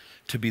God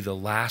to be the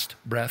last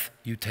breath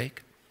you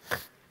take?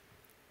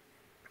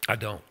 I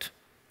don't.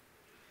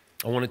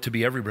 I want it to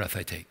be every breath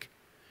I take.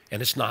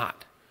 And it's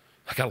not.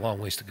 I got a long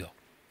ways to go.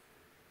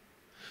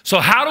 So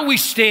how do we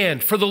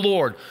stand for the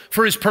Lord,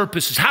 for his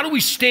purposes? How do we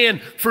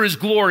stand for his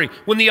glory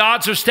when the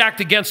odds are stacked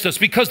against us?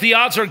 Because the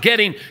odds are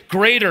getting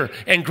greater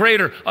and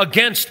greater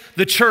against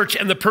the church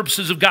and the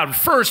purposes of God.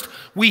 First,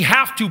 we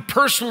have to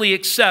personally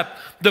accept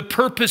the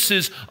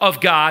purposes of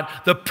God,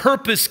 the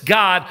purpose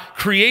God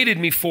created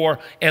me for,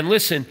 and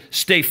listen,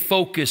 stay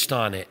focused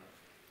on it.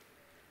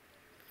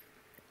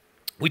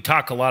 We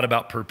talk a lot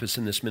about purpose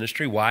in this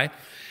ministry. Why?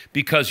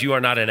 Because you are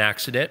not an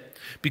accident.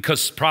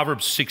 Because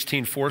Proverbs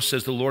 16:4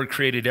 says the Lord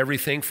created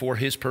everything for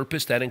his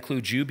purpose. That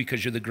includes you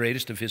because you're the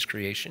greatest of his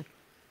creation.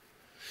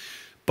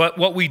 But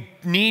what we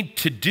need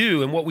to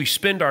do and what we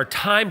spend our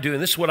time doing,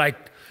 this is why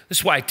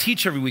I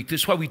teach every week,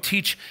 this is why we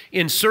teach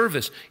in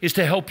service, is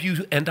to help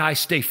you and I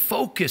stay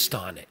focused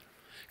on it.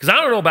 Because I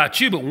don't know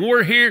about you, but when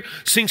we're here,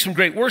 sing some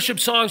great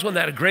worship songs, when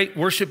that a great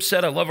worship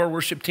set, I love our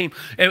worship team,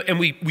 and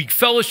we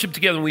fellowship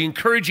together, and we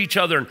encourage each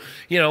other, and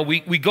you know,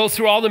 we go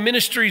through all the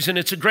ministries, and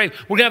it's a great,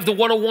 we're gonna have the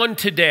 101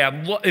 today.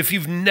 If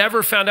you've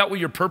never found out what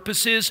your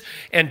purpose is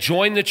and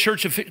join the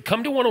church,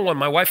 come to 101.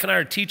 My wife and I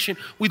are teaching.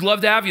 We'd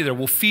love to have you there.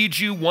 We'll feed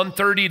you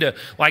 1:30 to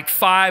like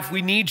 5.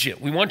 We need you.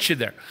 We want you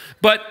there.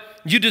 But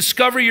you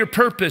discover your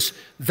purpose.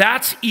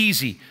 That's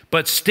easy.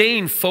 But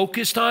staying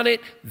focused on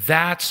it,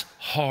 that's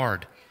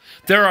hard.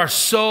 There are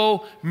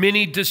so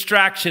many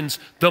distractions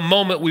the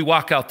moment we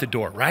walk out the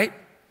door, right?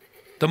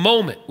 The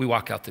moment we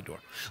walk out the door.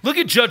 Look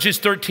at Judges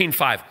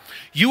 13:5.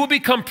 You will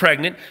become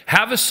pregnant,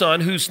 have a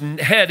son whose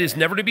head is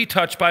never to be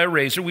touched by a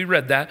razor. We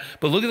read that.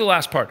 But look at the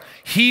last part.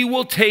 He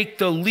will take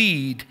the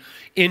lead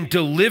in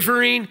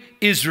delivering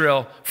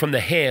Israel from the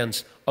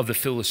hands of the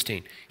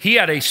Philistine. He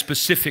had a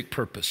specific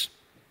purpose.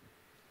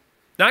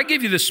 Now, I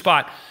gave you this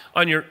spot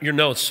on your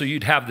notes so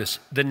you'd have this.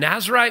 The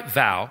Nazirite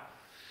vow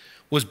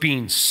was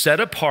being set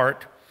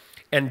apart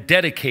and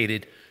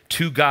dedicated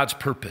to God's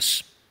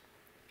purpose.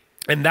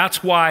 And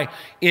that's why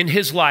in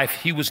his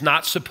life, he was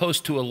not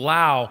supposed to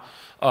allow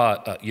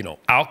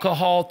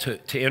alcohol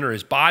to enter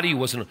his body. He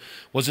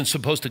wasn't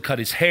supposed to cut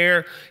his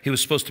hair. He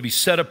was supposed to be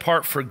set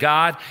apart for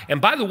God. And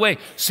by the way,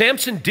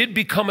 Samson did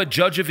become a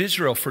judge of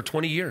Israel for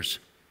 20 years.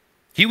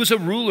 He was a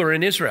ruler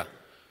in Israel.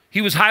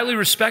 He was highly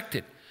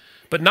respected.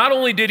 But not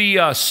only did he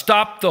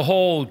stop the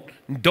whole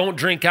don't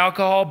drink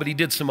alcohol, but he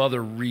did some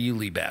other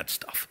really bad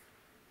stuff.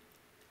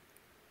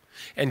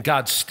 And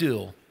God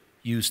still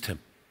used him.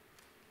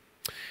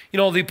 You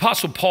know, the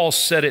Apostle Paul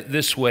said it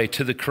this way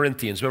to the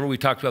Corinthians. Remember we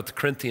talked about the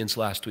Corinthians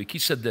last week. He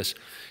said this,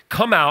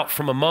 come out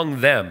from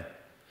among them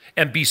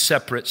and be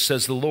separate,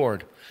 says the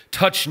Lord.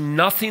 Touch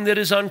nothing that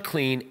is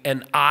unclean,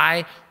 and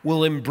I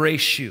will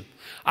embrace you.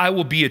 I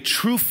will be a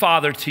true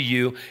father to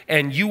you,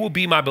 and you will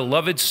be my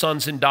beloved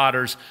sons and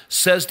daughters,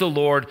 says the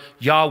Lord,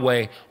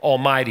 Yahweh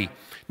Almighty.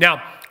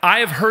 Now, I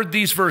have heard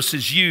these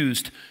verses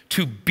used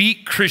to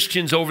beat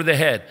Christians over the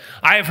head.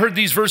 I have heard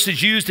these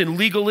verses used in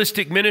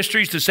legalistic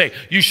ministries to say,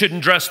 you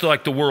shouldn't dress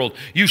like the world.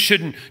 You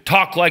shouldn't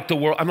talk like the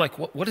world. I'm like,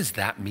 what does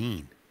that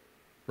mean?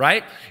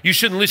 Right? You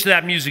shouldn't listen to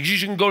that music. You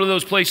shouldn't go to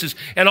those places.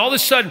 And all of a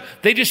sudden,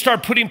 they just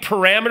start putting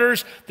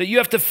parameters that you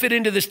have to fit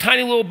into this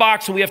tiny little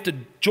box, and we have to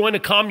join a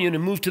commune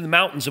and move to the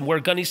mountains and wear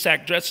gunny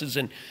sack dresses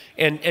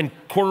and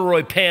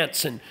corduroy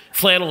pants and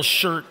flannel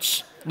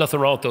shirts. Nothing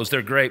wrong with those.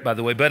 They're great, by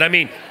the way. But I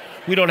mean,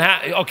 we don't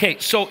have, okay,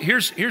 so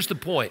here's the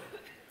point.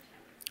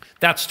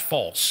 That's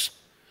false.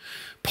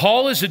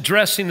 Paul is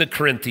addressing the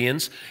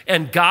Corinthians,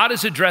 and God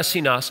is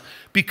addressing us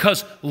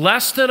because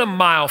less than a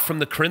mile from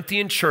the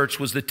Corinthian church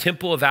was the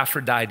temple of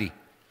Aphrodite.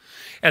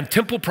 And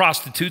temple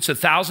prostitutes,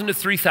 1,000 to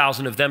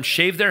 3,000 of them,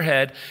 shaved their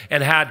head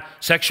and had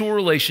sexual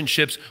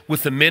relationships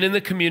with the men in the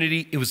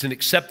community. It was an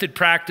accepted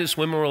practice.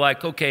 Women were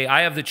like, okay,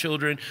 I have the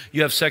children.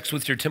 You have sex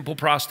with your temple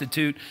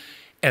prostitute.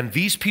 And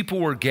these people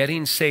were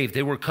getting saved.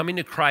 They were coming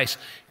to Christ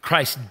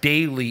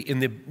daily in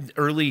the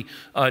early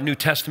New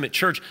Testament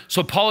church.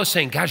 So Paul is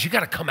saying, guys, you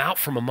got to come out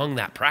from among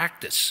that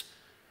practice.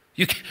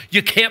 You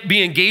can't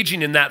be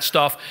engaging in that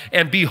stuff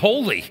and be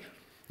holy.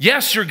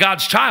 Yes, you're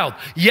God's child.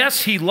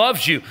 Yes, he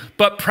loves you,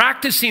 but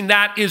practicing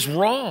that is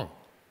wrong.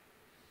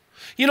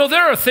 You know,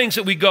 there are things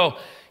that we go,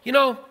 you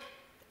know,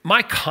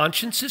 my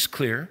conscience is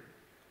clear.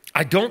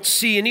 I don't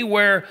see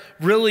anywhere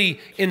really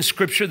in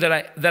Scripture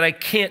that I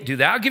can't do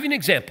that. I'll give you an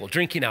example,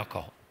 drinking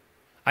alcohol.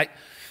 I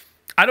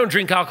don't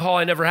drink alcohol,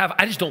 I never have.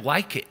 I just don't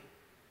like it.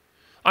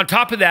 On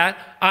top of that,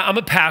 I'm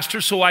a pastor,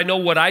 so I know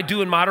what I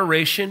do in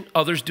moderation,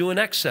 others do in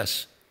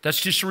excess.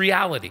 That's just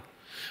reality.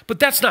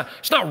 But it's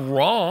not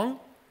wrong.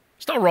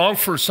 It's not wrong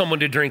for someone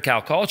to drink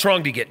alcohol. It's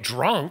wrong to get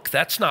drunk.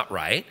 That's not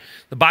right.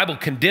 The Bible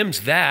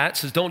condemns that,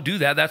 says don't do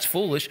that. That's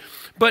foolish.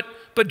 But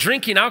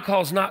drinking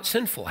alcohol is not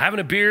sinful.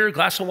 Having a beer, a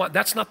glass of wine,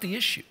 that's not the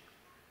issue.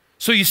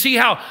 So you see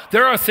how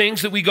there are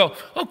things that we go,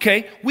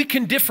 okay, we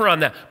can differ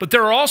on that. But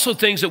there are also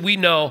things that we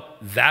know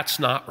that's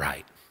not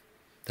right.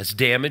 That's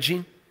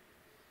damaging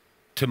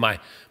to my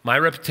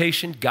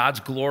reputation, God's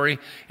glory,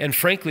 and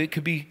frankly, it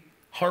could be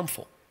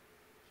harmful.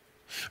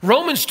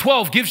 Romans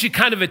 12 gives you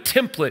kind of a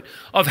template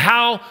of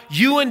how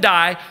you and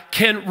I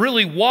can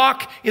really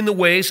walk in the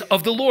ways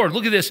of the Lord.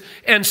 Look at this.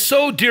 And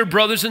so, dear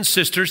brothers and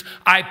sisters,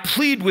 I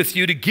plead with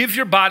you to give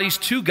your bodies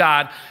to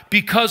God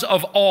because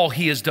of all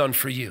he has done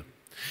for you.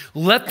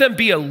 Let them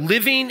be a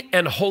living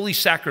and holy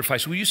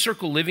sacrifice. Will you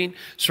circle living,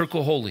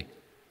 circle holy?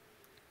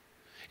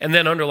 And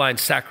then underline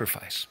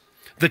sacrifice.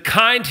 The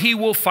kind he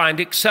will find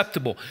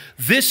acceptable.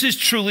 This is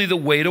truly the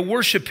way to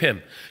worship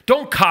him.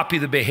 Don't copy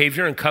the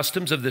behavior and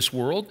customs of this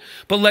world,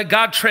 but let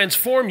God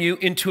transform you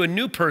into a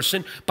new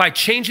person by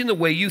changing the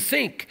way you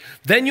think.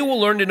 Then you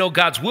will learn to know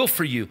God's will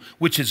for you,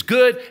 which is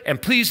good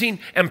and pleasing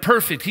and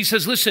perfect. He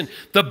says, listen,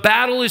 the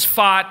battle is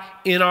fought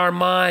in our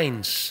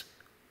minds.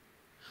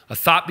 A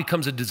thought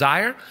becomes a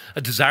desire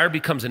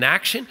becomes an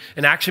action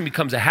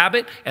becomes a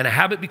habit, and a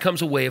habit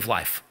becomes a way of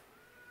life.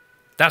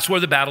 That's where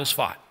the battle's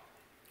fought.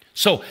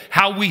 So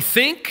how we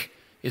think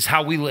is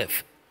how we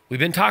live. We've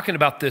been talking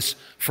about this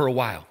for a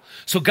while.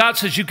 So God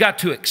says, you've got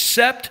to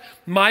accept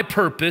my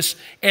purpose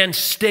and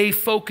stay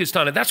focused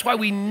on it. That's why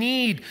we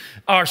need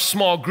our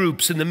small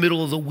groups in the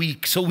middle of the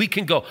week so we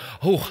can go,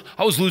 oh,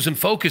 I was losing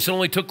focus. It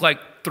only took like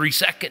 3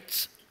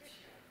 seconds,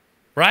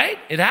 right?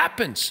 It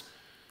happens.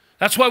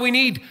 That's why we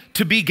need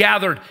to be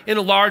gathered in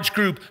a large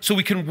group so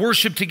we can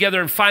worship together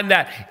and find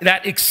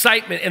that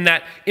excitement and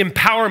that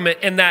empowerment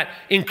and that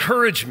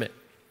encouragement.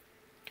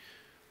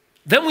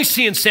 Then we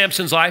see in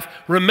Samson's life,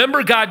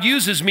 remember God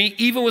uses me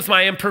even with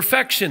my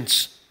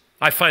imperfections.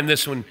 I find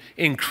this one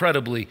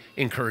incredibly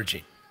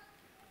encouraging.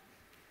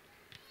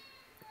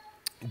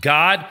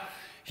 God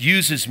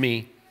uses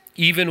me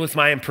even with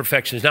my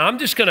imperfections. Now I'm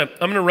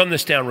gonna run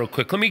this down real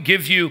quick. Let me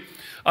give you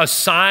a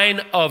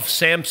sign of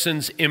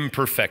Samson's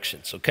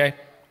imperfections, okay?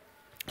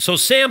 So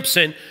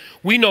Samson,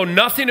 we know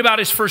nothing about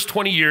his first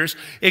 20 years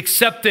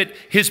except that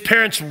his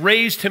parents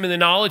raised him in the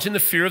knowledge and the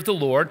fear of the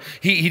Lord.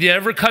 He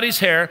never cut his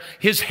hair.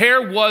 His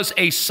hair was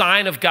a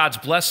sign of God's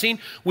blessing,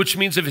 which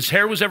means if his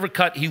hair was ever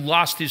cut, he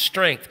lost his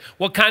strength.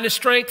 What kind of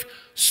strength?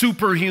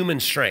 Superhuman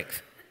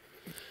strength.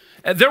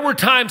 There were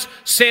times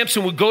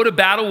Samson would go to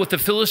battle with the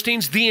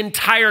Philistines. The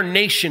entire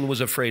nation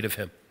was afraid of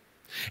him.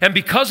 And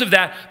because of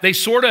that, they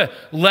sort of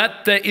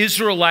let the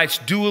Israelites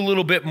do a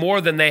little bit more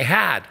than they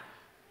had.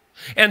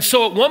 And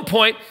so at one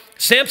point,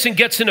 Samson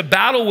gets in a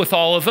battle with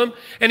all of them,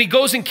 and he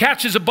goes and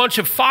catches a bunch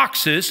of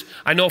foxes.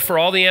 I know for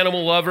all the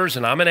animal lovers,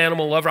 and I'm an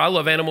animal lover. I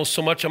love animals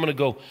so much, I'm going to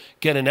go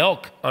get an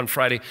elk on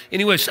Friday.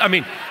 Anyways,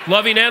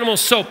 loving animals.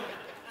 So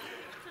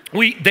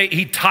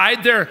he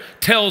tied their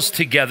tails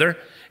together,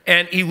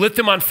 and he lit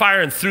them on fire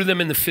and threw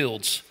them in the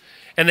fields.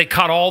 And they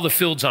caught all the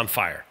fields on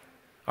fire.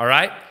 All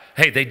right?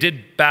 Hey, they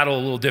did battle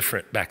a little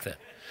different back then.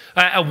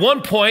 At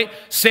one point,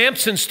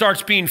 Samson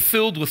starts being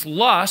filled with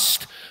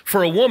lust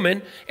for a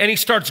woman, and he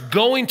starts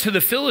going to the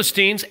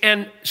Philistines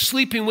and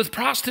sleeping with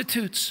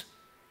prostitutes.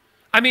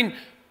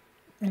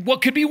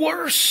 What could be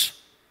worse?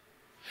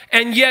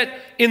 And yet,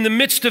 in the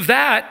midst of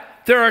that,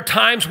 there are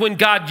times when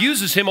God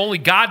uses him. Only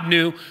God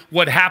knew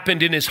what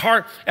happened in his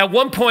heart. At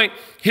one point,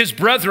 his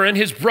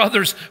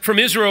brothers from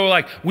Israel were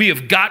like, we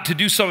have got to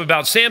do something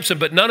about Samson,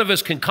 but none of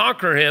us can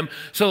conquer him.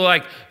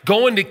 So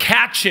going to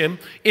catch him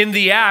in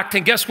the act,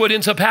 and guess what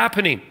ends up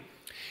happening?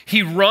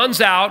 He runs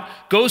out,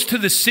 goes to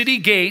the city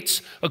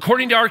gates.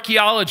 According to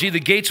archaeology, the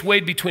gates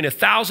weighed between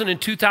 1,000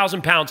 and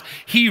 2,000 pounds.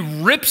 He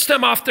rips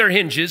them off their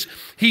hinges.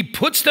 He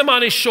puts them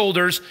on his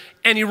shoulders,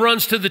 and he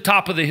runs to the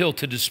top of the hill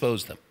to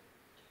dispose them.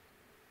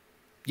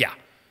 Yeah,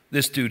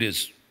 this dude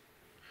is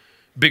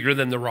bigger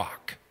than the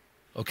rock.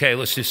 Okay,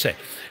 let's just say.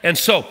 And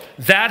so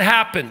that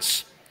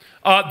happens.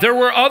 There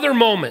were other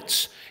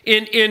moments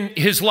in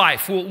his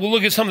life. We'll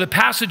look at some of the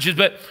passages,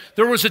 but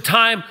there was a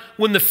time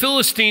when the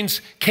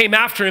Philistines came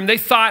after him. They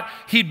thought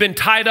he'd been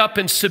tied up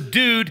and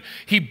subdued.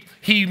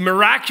 He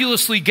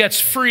miraculously gets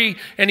free,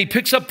 and he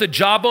picks up the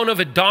jawbone of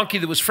a donkey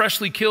that was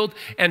freshly killed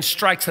and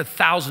strikes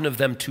 1,000 of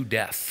them to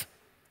death.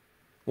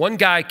 One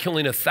guy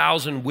killing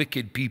 1,000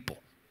 wicked people.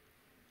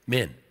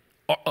 Men,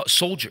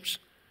 soldiers.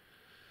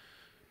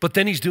 But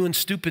then he's doing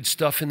stupid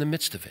stuff in the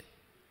midst of it.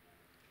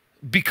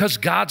 Because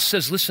God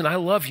says, listen, I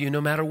love you no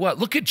matter what.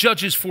 Look at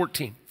Judges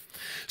 14.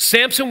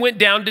 Samson went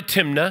down to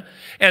Timnah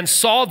and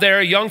saw there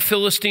a young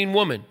Philistine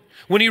woman.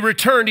 When he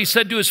returned, he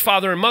said to his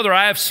father and mother,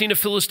 I have seen a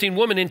Philistine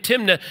woman in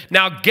Timnah.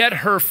 Now get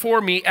her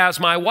for me as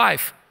my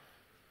wife.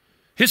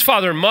 His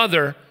father and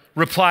mother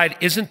replied,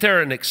 isn't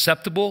there an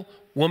acceptable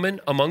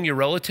woman among your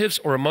relatives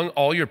or among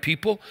all your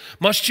people?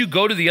 Must you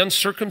go to the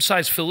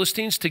uncircumcised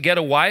Philistines to get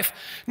a wife?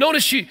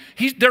 Notice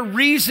they're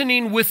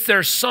reasoning with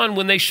their son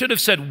when they should have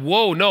said,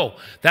 whoa, no,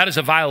 that is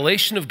a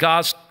violation of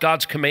God's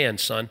command,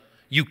 son.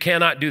 You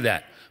cannot do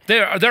that.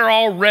 They're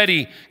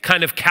already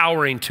kind of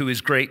cowering to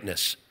his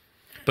greatness.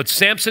 But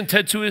Samson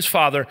said to his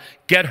father,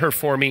 get her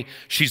for me.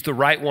 She's the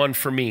right one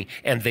for me.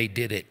 And they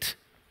did it.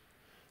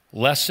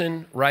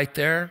 Lesson right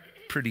there,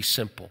 pretty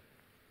simple.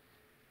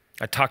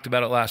 I talked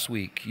about it last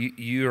week.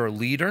 You're a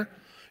leader.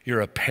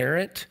 You're a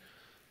parent.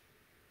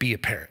 Be a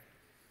parent.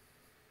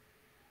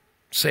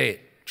 Say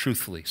it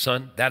truthfully.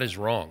 Son, that is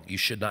wrong. You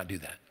should not do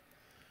that.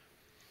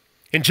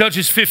 In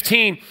Judges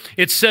 15,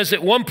 it says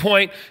at one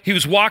point he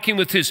was walking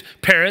with his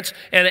parents,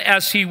 and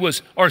he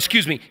was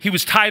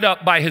tied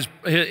up by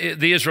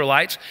the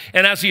Israelites.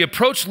 And as he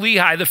approached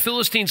Lehi, the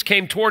Philistines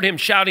came toward him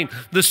shouting,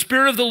 the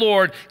Spirit of the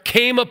Lord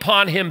came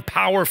upon him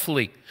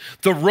powerfully.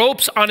 The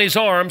ropes on his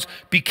arms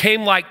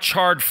became like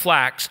charred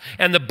flax,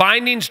 and the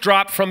bindings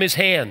dropped from his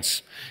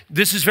hands.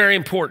 This is very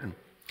important.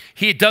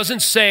 He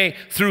doesn't say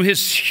through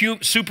his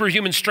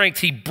superhuman strength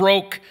he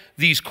broke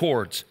these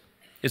cords.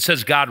 It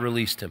says God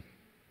released him.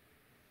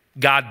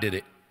 God did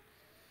it,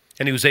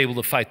 and he was able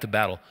to fight the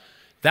battle.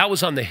 That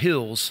was on the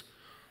heels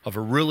of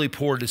a really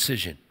poor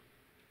decision.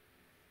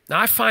 Now,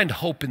 I find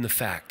hope in the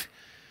fact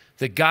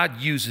that God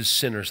uses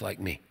sinners like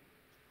me.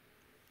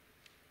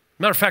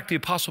 Matter of fact, the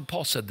Apostle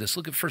Paul said this.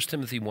 Look at 1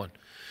 Timothy 1.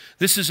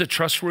 This is a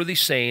trustworthy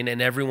saying,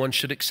 and everyone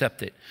should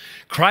accept it.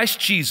 Christ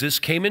Jesus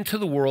came into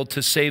the world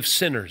to save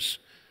sinners,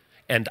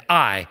 and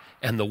I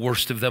am the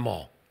worst of them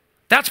all.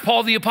 That's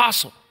Paul the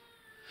Apostle.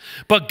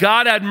 But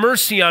God had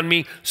mercy on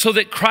me so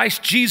that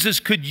Christ Jesus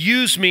could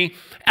use me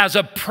as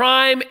a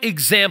prime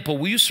example,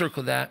 will you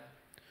circle that,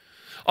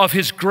 of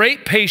his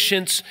great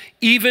patience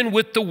even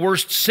with the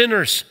worst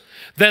sinners.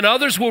 Then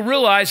others will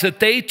realize that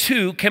they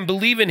too can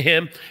believe in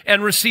him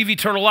and receive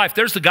eternal life.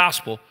 There's the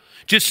gospel.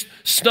 just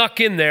snuck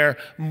in there.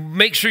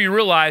 Make sure you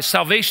realize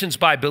salvation's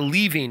by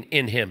believing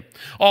in him.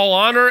 All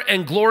honor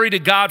and glory to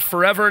God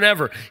forever and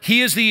ever.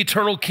 He is the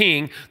eternal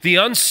King, the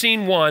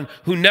unseen one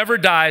who never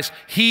dies.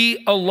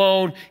 He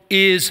alone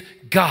is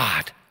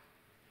God.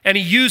 And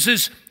he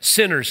uses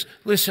sinners.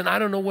 Listen, I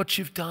don't know what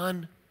you've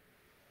done.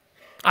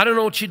 I don't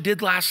know what you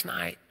did last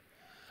night.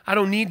 I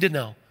don't need to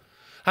know.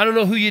 I don't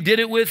know who you did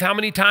it with, how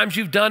many times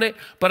you've done it,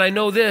 but I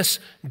know this,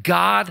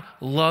 God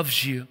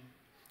loves you.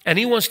 And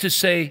he wants to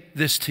say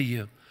this to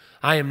you.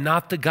 I am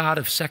not the God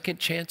of second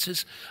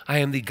chances. I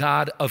am the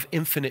God of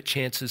infinite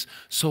chances.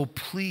 So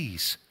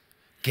please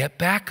get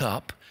back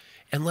up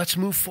and let's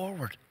move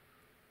forward.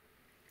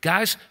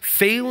 Guys,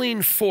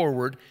 failing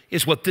forward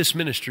is what this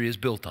ministry is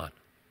built on.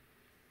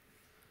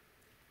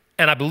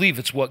 And I believe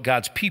it's what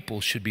God's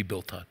people should be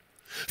built on.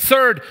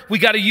 Third, we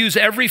got to use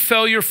every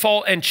failure,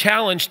 fault, and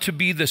challenge to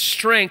be the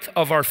strength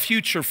of our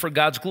future for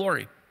God's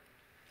glory.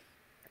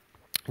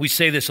 We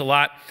say this a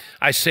lot.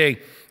 I say,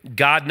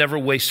 God never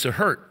wastes a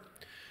hurt.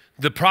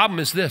 The problem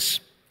is this,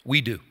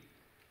 we do.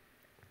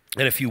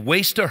 And if you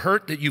waste a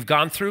hurt that you've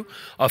gone through,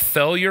 a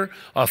failure,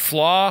 a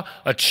flaw,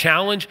 a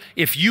challenge,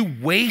 if you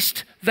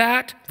waste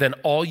that, then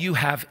all you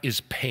have is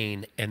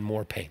pain and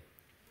more pain.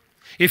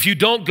 If you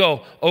don't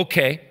go,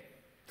 okay,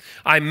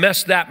 I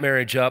messed that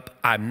marriage up,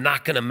 I'm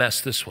not going to mess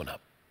this one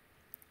up.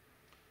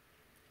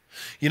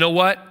 You know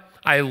what?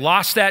 I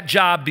lost that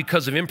job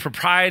because of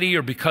impropriety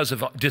or because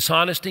of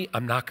dishonesty.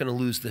 I'm not going to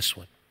lose this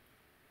one.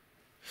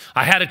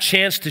 I had a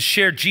chance to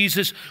share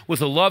Jesus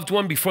with a loved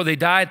one before they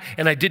died,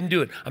 and I didn't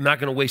do it. I'm not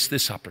going to waste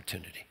this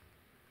opportunity.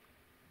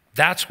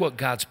 That's what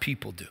God's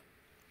people do.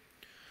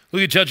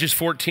 Look at Judges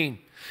 14.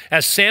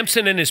 As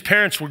Samson and his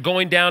parents were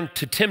going down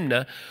to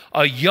Timnah,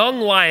 a young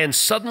lion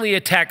suddenly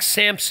attacked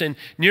Samson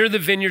near the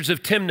vineyards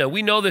of Timnah.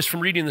 We know this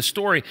from reading the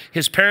story.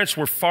 His parents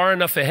were far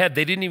enough ahead,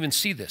 they didn't even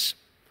see this.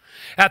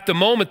 At the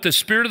moment, the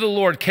Spirit of the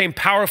Lord came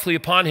powerfully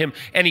upon him,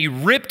 and he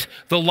ripped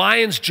the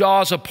lion's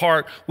jaws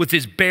apart with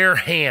his bare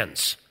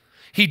hands.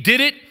 He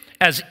did it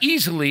as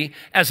easily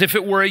as if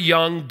it were a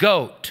young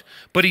goat.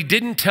 But he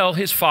didn't tell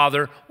his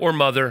father or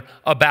mother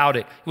about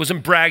it. He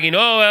wasn't bragging,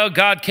 oh, well,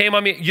 God came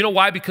on me. You know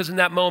why? Because in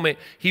that moment,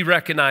 he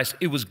recognized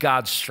it was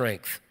God's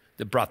strength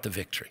that brought the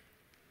victory.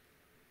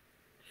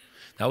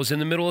 That was in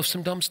the middle of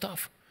some dumb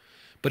stuff.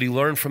 But he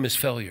learned from his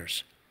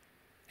failures.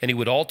 And he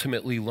would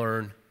ultimately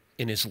learn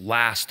in his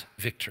last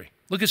victory.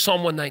 Look at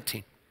Psalm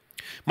 119.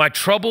 My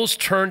troubles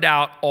turned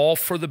out all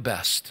for the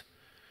best.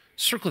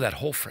 Circle that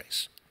whole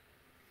phrase.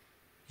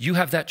 You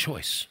have that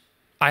choice.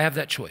 I have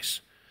that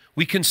choice.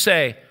 We can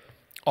say,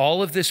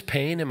 all of this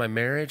pain in my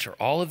marriage, or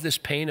all of this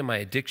pain in my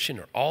addiction,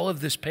 or all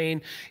of this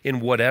pain in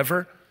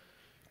whatever,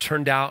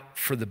 turned out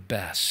for the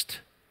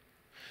best.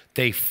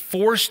 They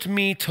forced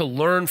me to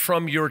learn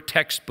from your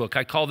textbook.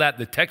 I call that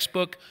the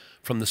textbook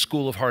from the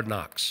School of Hard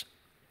Knocks.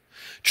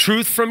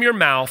 Truth from your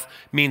mouth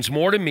means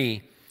more to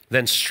me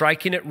than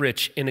striking it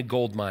rich in a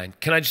gold mine.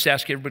 Can I just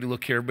ask everybody,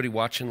 look here, everybody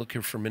watching, look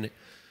here for a minute.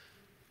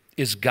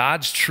 Is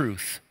God's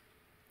truth,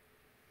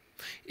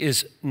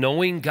 is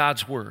knowing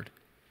God's word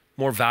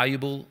more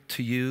valuable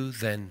to you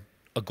than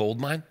a gold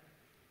mine?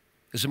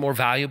 Is it more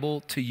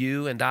valuable to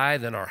you and I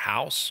than our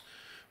house,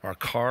 or our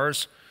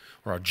cars,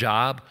 or our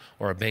job,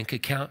 or our bank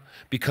account?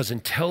 Because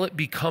until it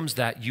becomes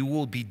that, you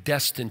will be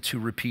destined to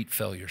repeat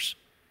failures.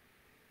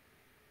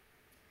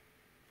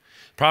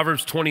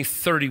 Proverbs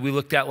 20:30 we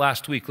looked at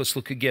last week. Let's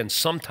look again.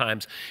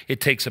 Sometimes it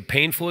takes a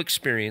painful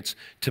experience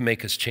to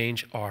make us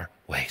change our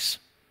ways.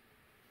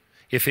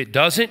 If it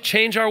doesn't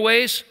change our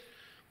ways,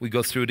 we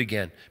go through it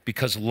again.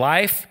 Because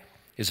life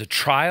is a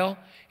trial,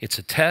 it's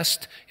a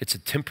test, it's a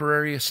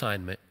temporary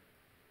assignment.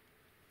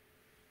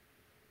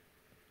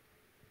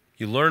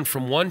 You learn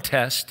from one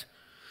test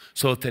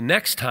so that the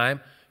next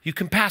time you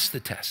can pass the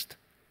test.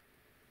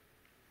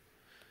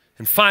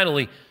 And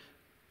finally,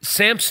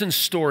 Samson's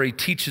story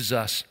teaches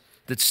us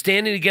that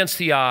standing against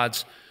the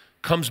odds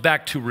comes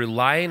back to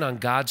relying on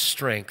God's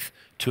strength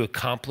to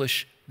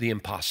accomplish the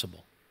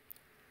impossible.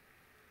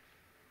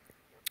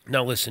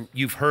 Now listen,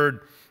 you've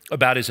heard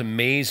about his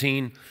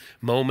amazing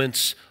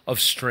moments of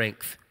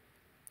strength.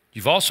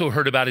 You've also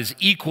heard about his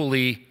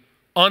equally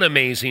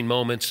unamazing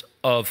moments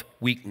of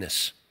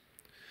weakness.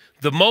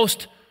 The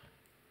most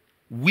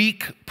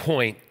weak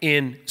point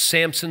in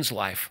Samson's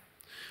life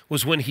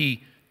was when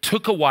he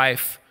took a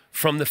wife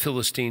from the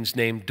Philistines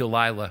named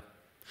Delilah.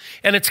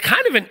 And it's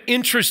kind of an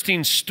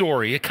interesting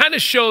story. It kind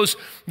of shows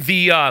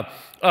the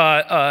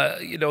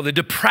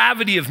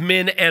depravity of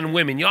men and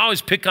women. You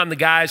always pick on the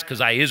guys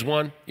because I is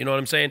one, you know what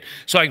I'm saying?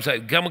 So I can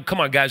say, come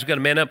on guys, we got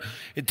to man up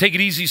and take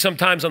it easy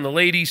sometimes on the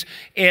ladies.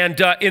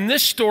 And in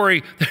this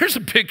story, there's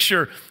a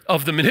picture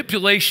of the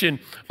manipulation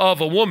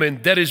of a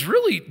woman that is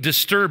really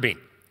disturbing.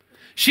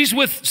 She's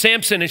with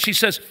Samson and she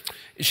says,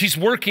 she's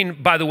working,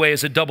 by the way,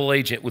 as a double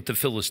agent with the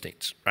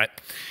Philistines, right?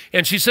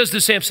 And she says to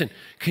Samson,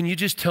 can you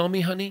just tell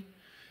me, honey,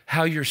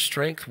 how your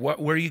strength,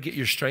 where you get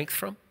your strength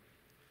from?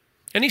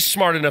 And he's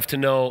smart enough to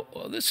know,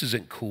 well, this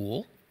isn't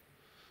cool.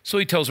 So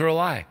he tells her a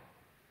lie.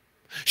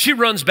 She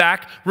runs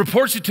back,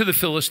 reports it to the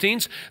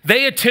Philistines.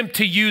 They attempt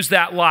to use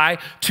that lie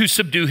to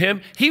subdue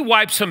him. He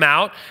wipes him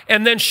out,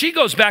 and then she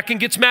goes back and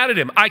gets mad at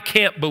him. I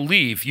can't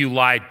believe you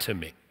lied to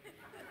me.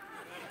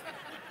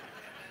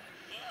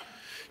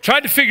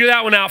 Tried to figure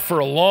that one out for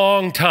a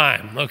long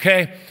time,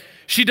 okay?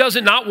 She does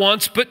it not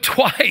once, but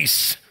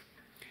twice.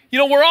 You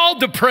know, we're all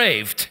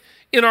depraved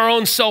in our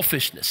own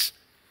selfishness.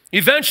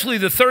 Eventually,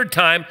 the third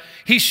time,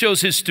 he shows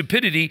his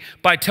stupidity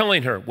by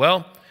telling her,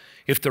 well,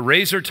 if the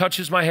razor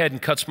touches my head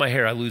and cuts my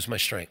hair, I lose my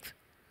strength.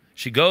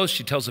 She goes,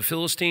 she tells the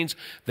Philistines,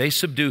 they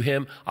subdue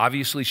him.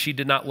 Obviously, she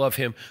did not love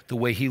him the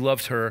way he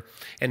loved her,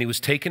 and he was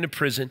taken to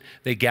prison.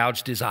 They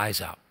gouged his eyes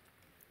out.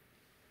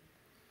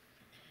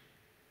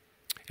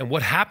 And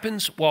what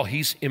happens while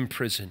he's in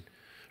prison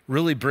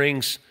really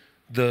brings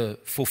the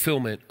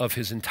fulfillment of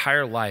his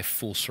entire life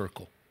full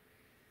circle.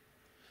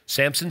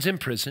 Samson's in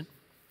prison.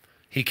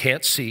 He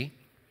can't see.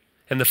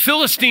 And the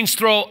Philistines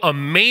throw a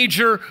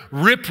major,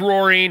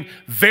 rip-roaring,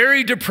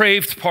 very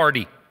depraved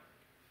party.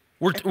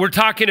 We're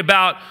talking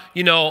about,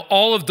 you know,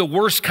 all of the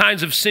worst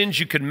kinds of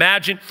sins you could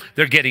imagine.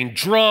 They're getting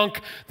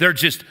drunk. They're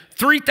just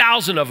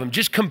 3,000 of them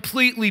just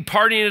completely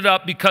partying it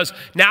up because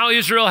now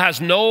Israel has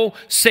no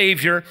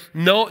savior,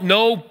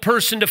 no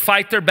person to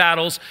fight their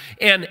battles.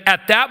 And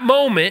at that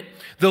moment,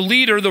 the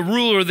leader, the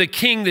ruler, the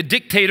king, the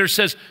dictator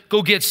says,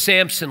 go get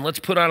Samson. Let's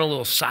put on a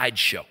little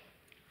sideshow.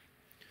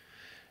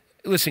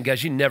 Listen,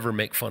 guys, you never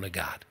make fun of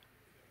God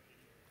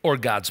or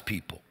God's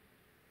people.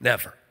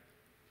 Never.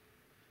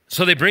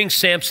 So they bring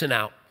Samson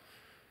out.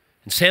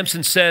 And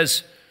Samson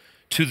says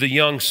to the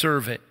young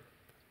servant,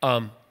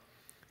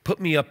 put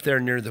me up there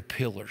near the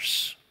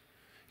pillars.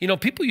 You know,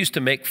 people used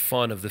to make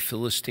fun of the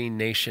Philistine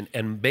nation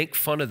and make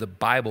fun of the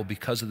Bible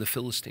because of the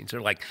Philistines. They're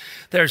like,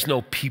 there's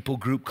no people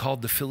group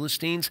called the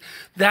Philistines.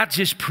 That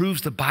just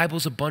proves the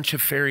Bible's a bunch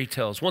of fairy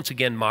tales. Once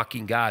again,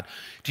 mocking God.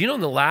 Do you know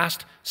in the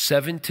last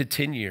 7 to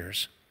 10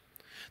 years,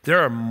 there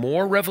are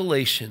more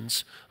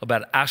revelations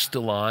about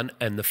Ashkelon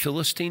and the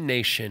Philistine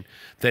nation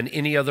than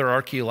any other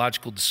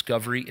archaeological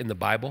discovery in the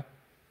Bible?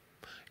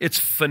 It's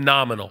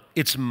phenomenal.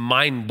 It's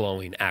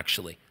mind-blowing,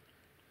 actually.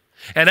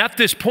 And at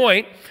this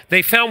point,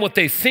 they found what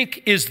they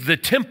think is the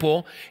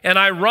temple, and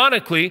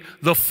ironically,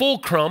 the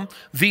fulcrum,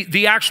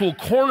 the actual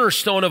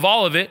cornerstone of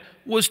all of it,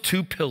 was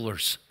 2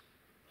 pillars.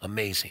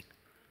 Amazing.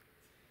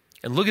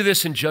 And look at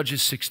this in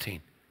Judges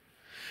 16.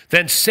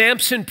 Then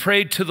Samson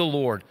prayed to the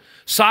Lord,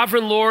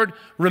 Sovereign Lord,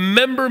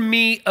 remember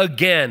me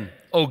again,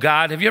 oh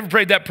God. Have you ever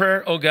prayed that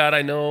prayer? Oh God,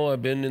 I know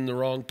I've been in the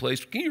wrong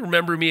place. Can you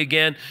remember me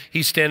again?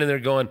 He's standing there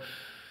going,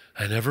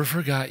 I never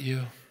forgot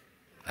you.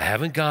 I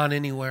haven't gone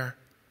anywhere.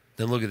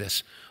 Then look at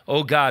this.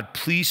 Oh God,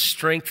 please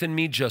strengthen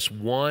me just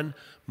one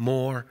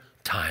more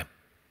time.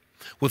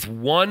 With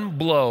one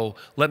blow,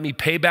 let me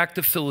pay back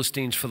the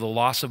Philistines for the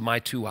loss of my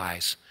 2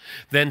 eyes.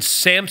 Then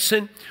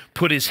Samson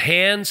put his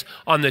hands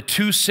on the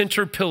 2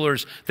 center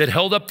pillars that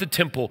held up the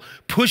temple.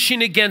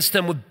 Pushing against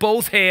them with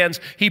both hands,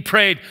 he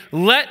prayed,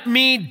 let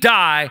me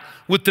die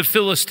with the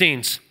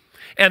Philistines.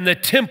 And the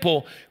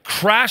temple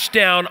crashed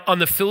down on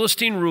the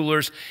Philistine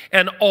rulers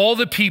and all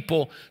the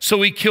people.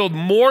 So he killed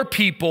more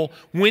people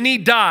when he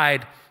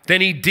died than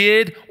he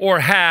did or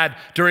had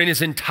during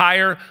his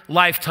entire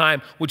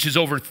lifetime, which is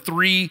over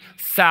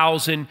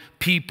 3,000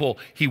 people.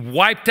 He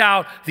wiped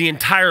out the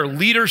entire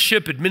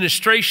leadership,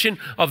 administration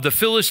of the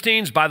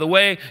Philistines. By the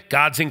way,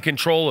 God's in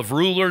control of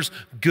rulers,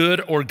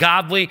 good or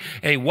godly,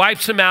 and he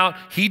wipes them out.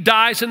 He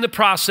dies in the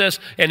process,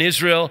 and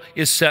Israel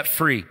is set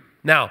free.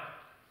 Now,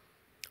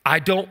 I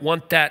don't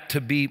want that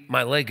to be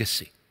my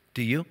legacy.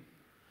 Do you?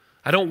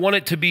 I don't want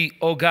it to be,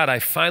 oh God, I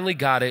finally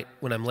got it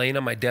when I'm laying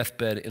on my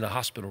deathbed in a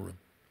hospital room.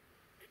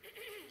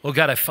 Oh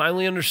God, I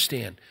finally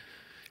understand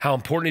how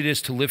important it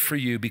is to live for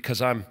you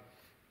because I'm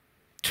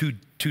two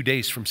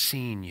days from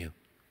seeing you.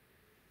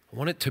 I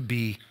want it to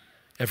be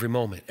every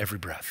moment, every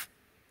breath.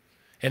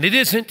 And it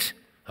isn't.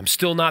 I'm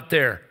still not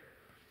there.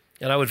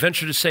 And I would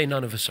venture to say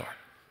none of us are.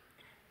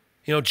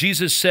 You know,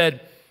 Jesus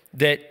said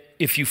that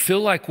if you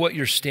feel like what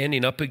you're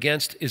standing up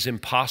against is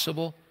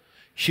impossible,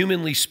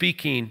 humanly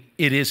speaking,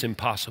 it is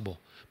impossible.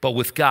 But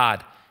with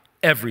God,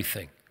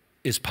 everything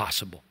is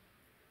possible.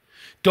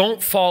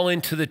 Don't fall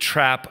into the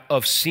trap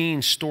of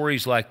seeing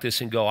stories like this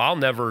and go, I'll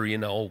never,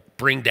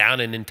 bring down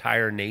an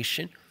entire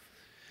nation.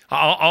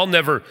 I'll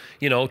never,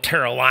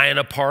 tear a lion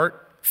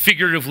apart,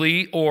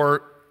 figuratively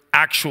or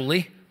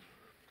actually.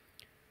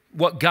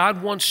 What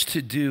God wants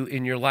to do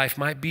in your life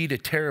might be to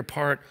tear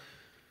apart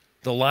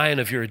the lion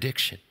of your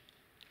addiction.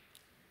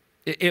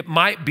 It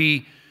might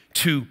be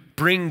to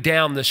bring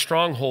down the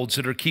strongholds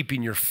that are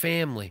keeping your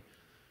family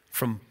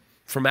from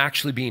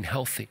actually being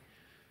healthy.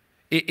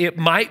 It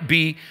might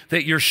be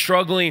that you're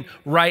struggling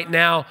right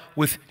now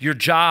with your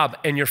job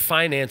and your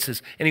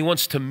finances, and he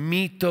wants to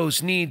meet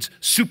those needs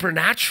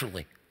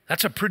supernaturally.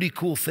 That's a pretty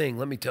cool thing,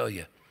 let me tell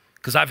you,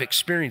 because I've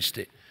experienced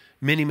it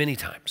many, many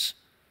times.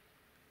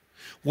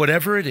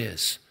 Whatever it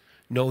is,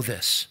 know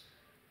this.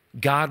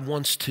 God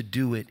wants to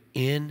do it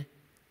in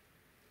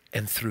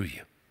and through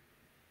you.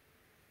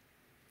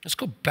 Let's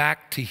go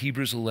back to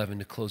Hebrews 11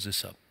 to close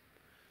this up.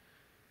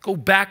 Go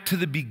back to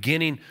the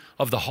beginning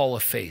of the Hall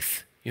of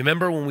Faith. You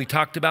remember when we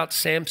talked about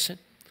Samson?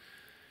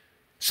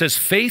 It says,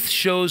 faith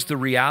shows the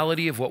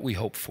reality of what we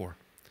hope for,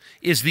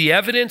 is the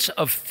evidence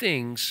of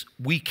things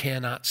we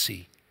cannot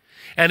see.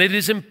 And it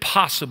is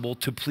impossible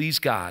to please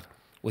God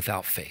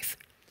without faith.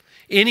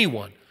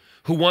 Anyone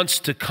who wants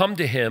to come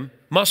to him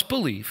must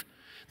believe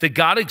that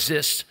God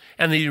exists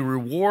and that he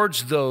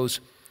rewards those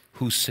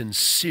who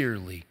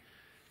sincerely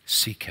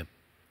seek him.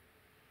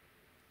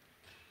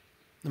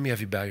 Let me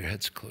have you bow your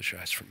heads and close your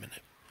eyes for a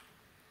minute.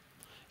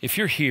 If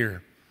you're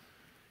here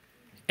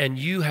and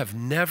you have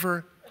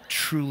never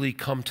truly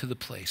come to the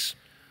place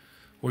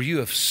where you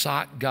have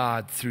sought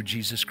God through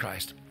Jesus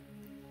Christ,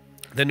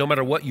 then no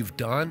matter what you've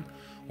done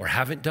or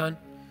haven't done,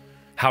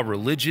 how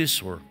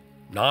religious or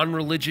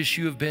non-religious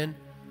you have been,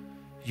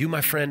 you,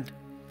 my friend,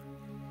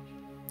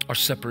 are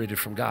separated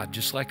from God,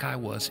 just like I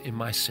was in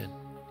my sin,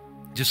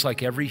 just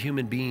like every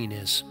human being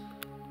is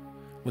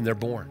when they're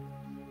born.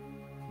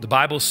 The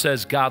Bible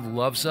says God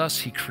loves us,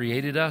 he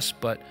created us,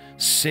 but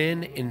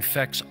sin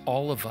infects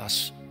all of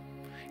us.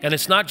 And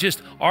it's not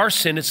just our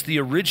sin, it's the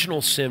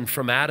original sin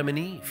from Adam and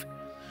Eve.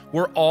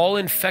 We're all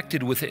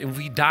infected with it. And if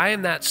we die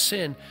in that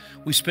sin,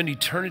 we spend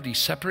eternity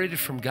separated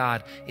from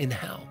God in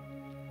hell.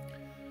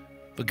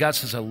 But God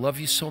says, I love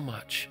you so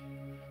much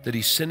that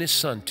he sent his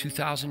son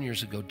 2,000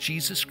 years ago.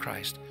 Jesus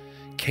Christ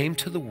came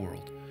to the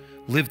world,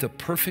 lived a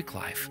perfect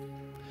life.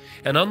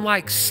 And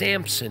unlike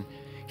Samson,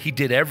 he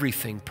did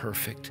everything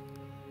perfect.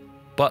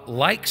 But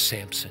like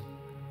Samson,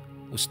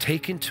 was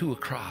taken to a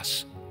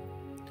cross.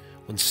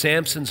 When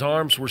Samson's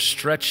arms were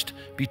stretched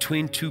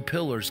between two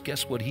pillars,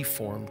 guess what he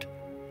formed?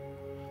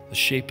 The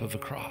shape of a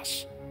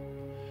cross.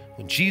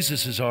 When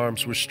Jesus'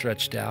 arms were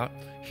stretched out,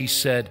 he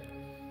said,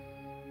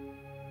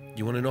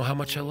 you want to know how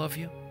much I love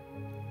you?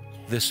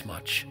 This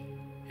much.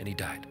 And he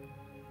died.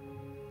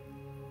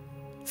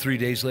 3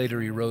 days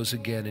later, he rose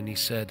again and he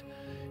said,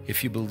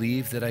 if you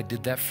believe that I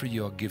did that for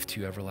you, I'll give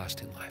to you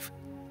everlasting life.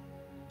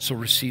 So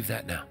receive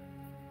that now.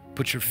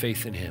 Put your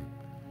faith in him.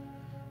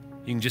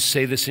 You can just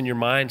say this in your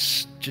mind,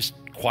 just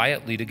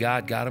quietly to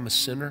God. God, I'm a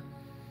sinner.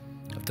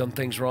 I've done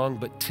things wrong,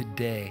 but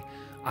today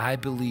I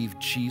believe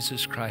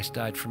Jesus Christ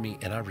died for me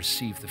and I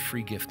receive the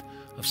free gift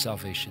of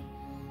salvation.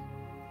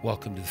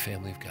 Welcome to the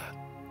family of God.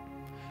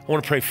 I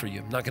want to pray for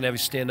you. I'm not going to have you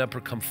stand up or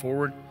come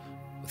forward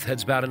with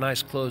heads bowed and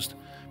eyes closed.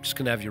 I'm just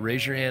going to have you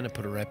raise your hand and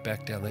put it right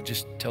back down. That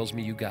just tells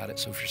me you got it.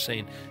 So if you're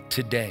saying,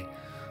 today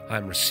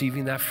I'm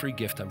receiving that free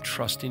gift, I'm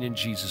trusting in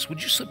Jesus,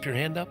 would you slip your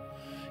hand up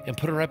and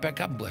put it right back?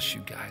 God bless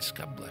you guys.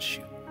 God bless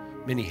you.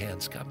 Many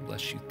hands. God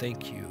bless you.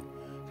 Thank you.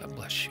 God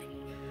bless you.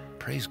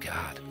 Praise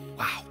God.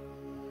 Wow.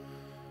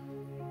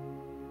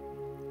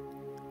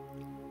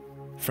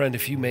 Friend,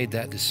 if you made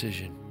that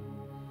decision,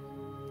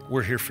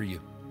 we're here for you.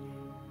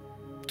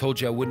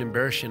 Told you I wouldn't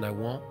embarrass you and I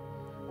won't.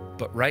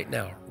 But right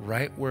now,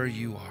 right where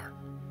you are,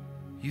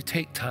 you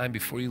take time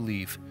before you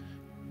leave.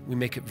 We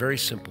make it very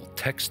simple.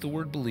 Text the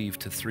word believe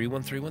to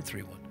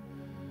 313131.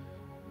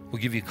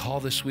 We'll give you a call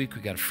this week.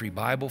 We got a free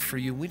Bible for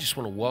you. We just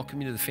want to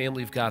welcome you to the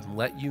family of God and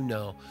let you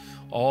know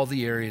all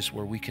the areas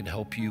where we can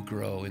help you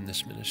grow in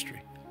this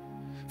ministry.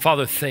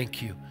 Father,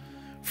 thank you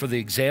for the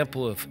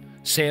example of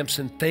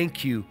Samson.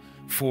 Thank you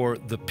for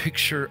the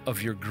picture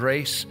of your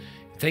grace.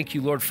 Thank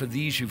you, Lord, for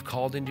these you've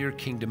called into your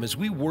kingdom. As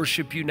we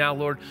worship you now,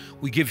 Lord,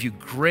 we give you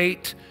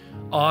great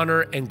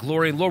honor and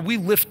glory. Lord, we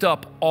lift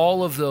up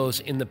all of those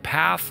in the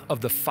path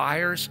of the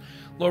fires.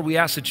 Lord, we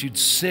ask that you'd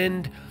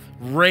send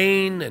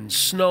rain and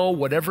snow,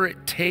 whatever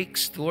it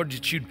takes. Lord,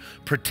 that you'd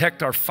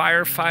protect our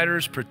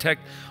firefighters,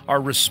 protect our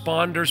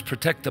responders,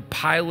 protect the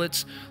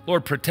pilots.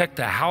 Lord, protect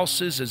the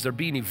houses as they're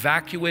being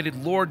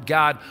evacuated. Lord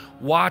God,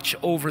 watch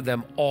over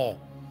them all.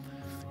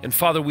 And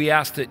Father, we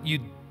ask that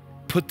you'd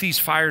put these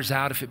fires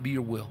out if it be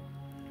your will.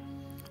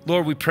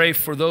 Lord, we pray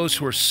for those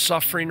who are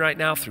suffering right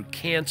now through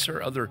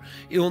cancer, other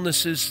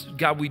illnesses.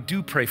 God, we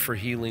do pray for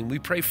healing. We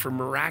pray for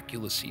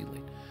miraculous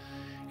healing.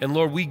 And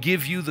Lord, we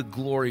give you the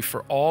glory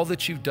for all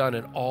that you've done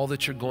and all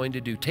that you're going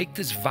to do. Take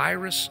this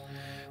virus,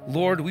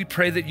 Lord, we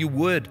pray that you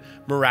would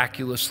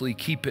miraculously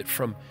keep it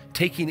from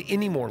taking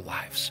any more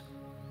lives,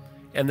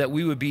 and that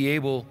we would be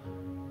able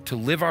to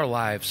live our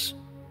lives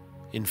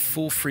in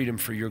full freedom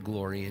for your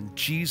glory. In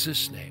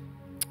Jesus' name,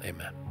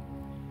 amen.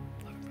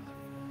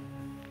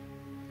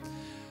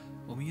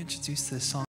 When we introduce this song,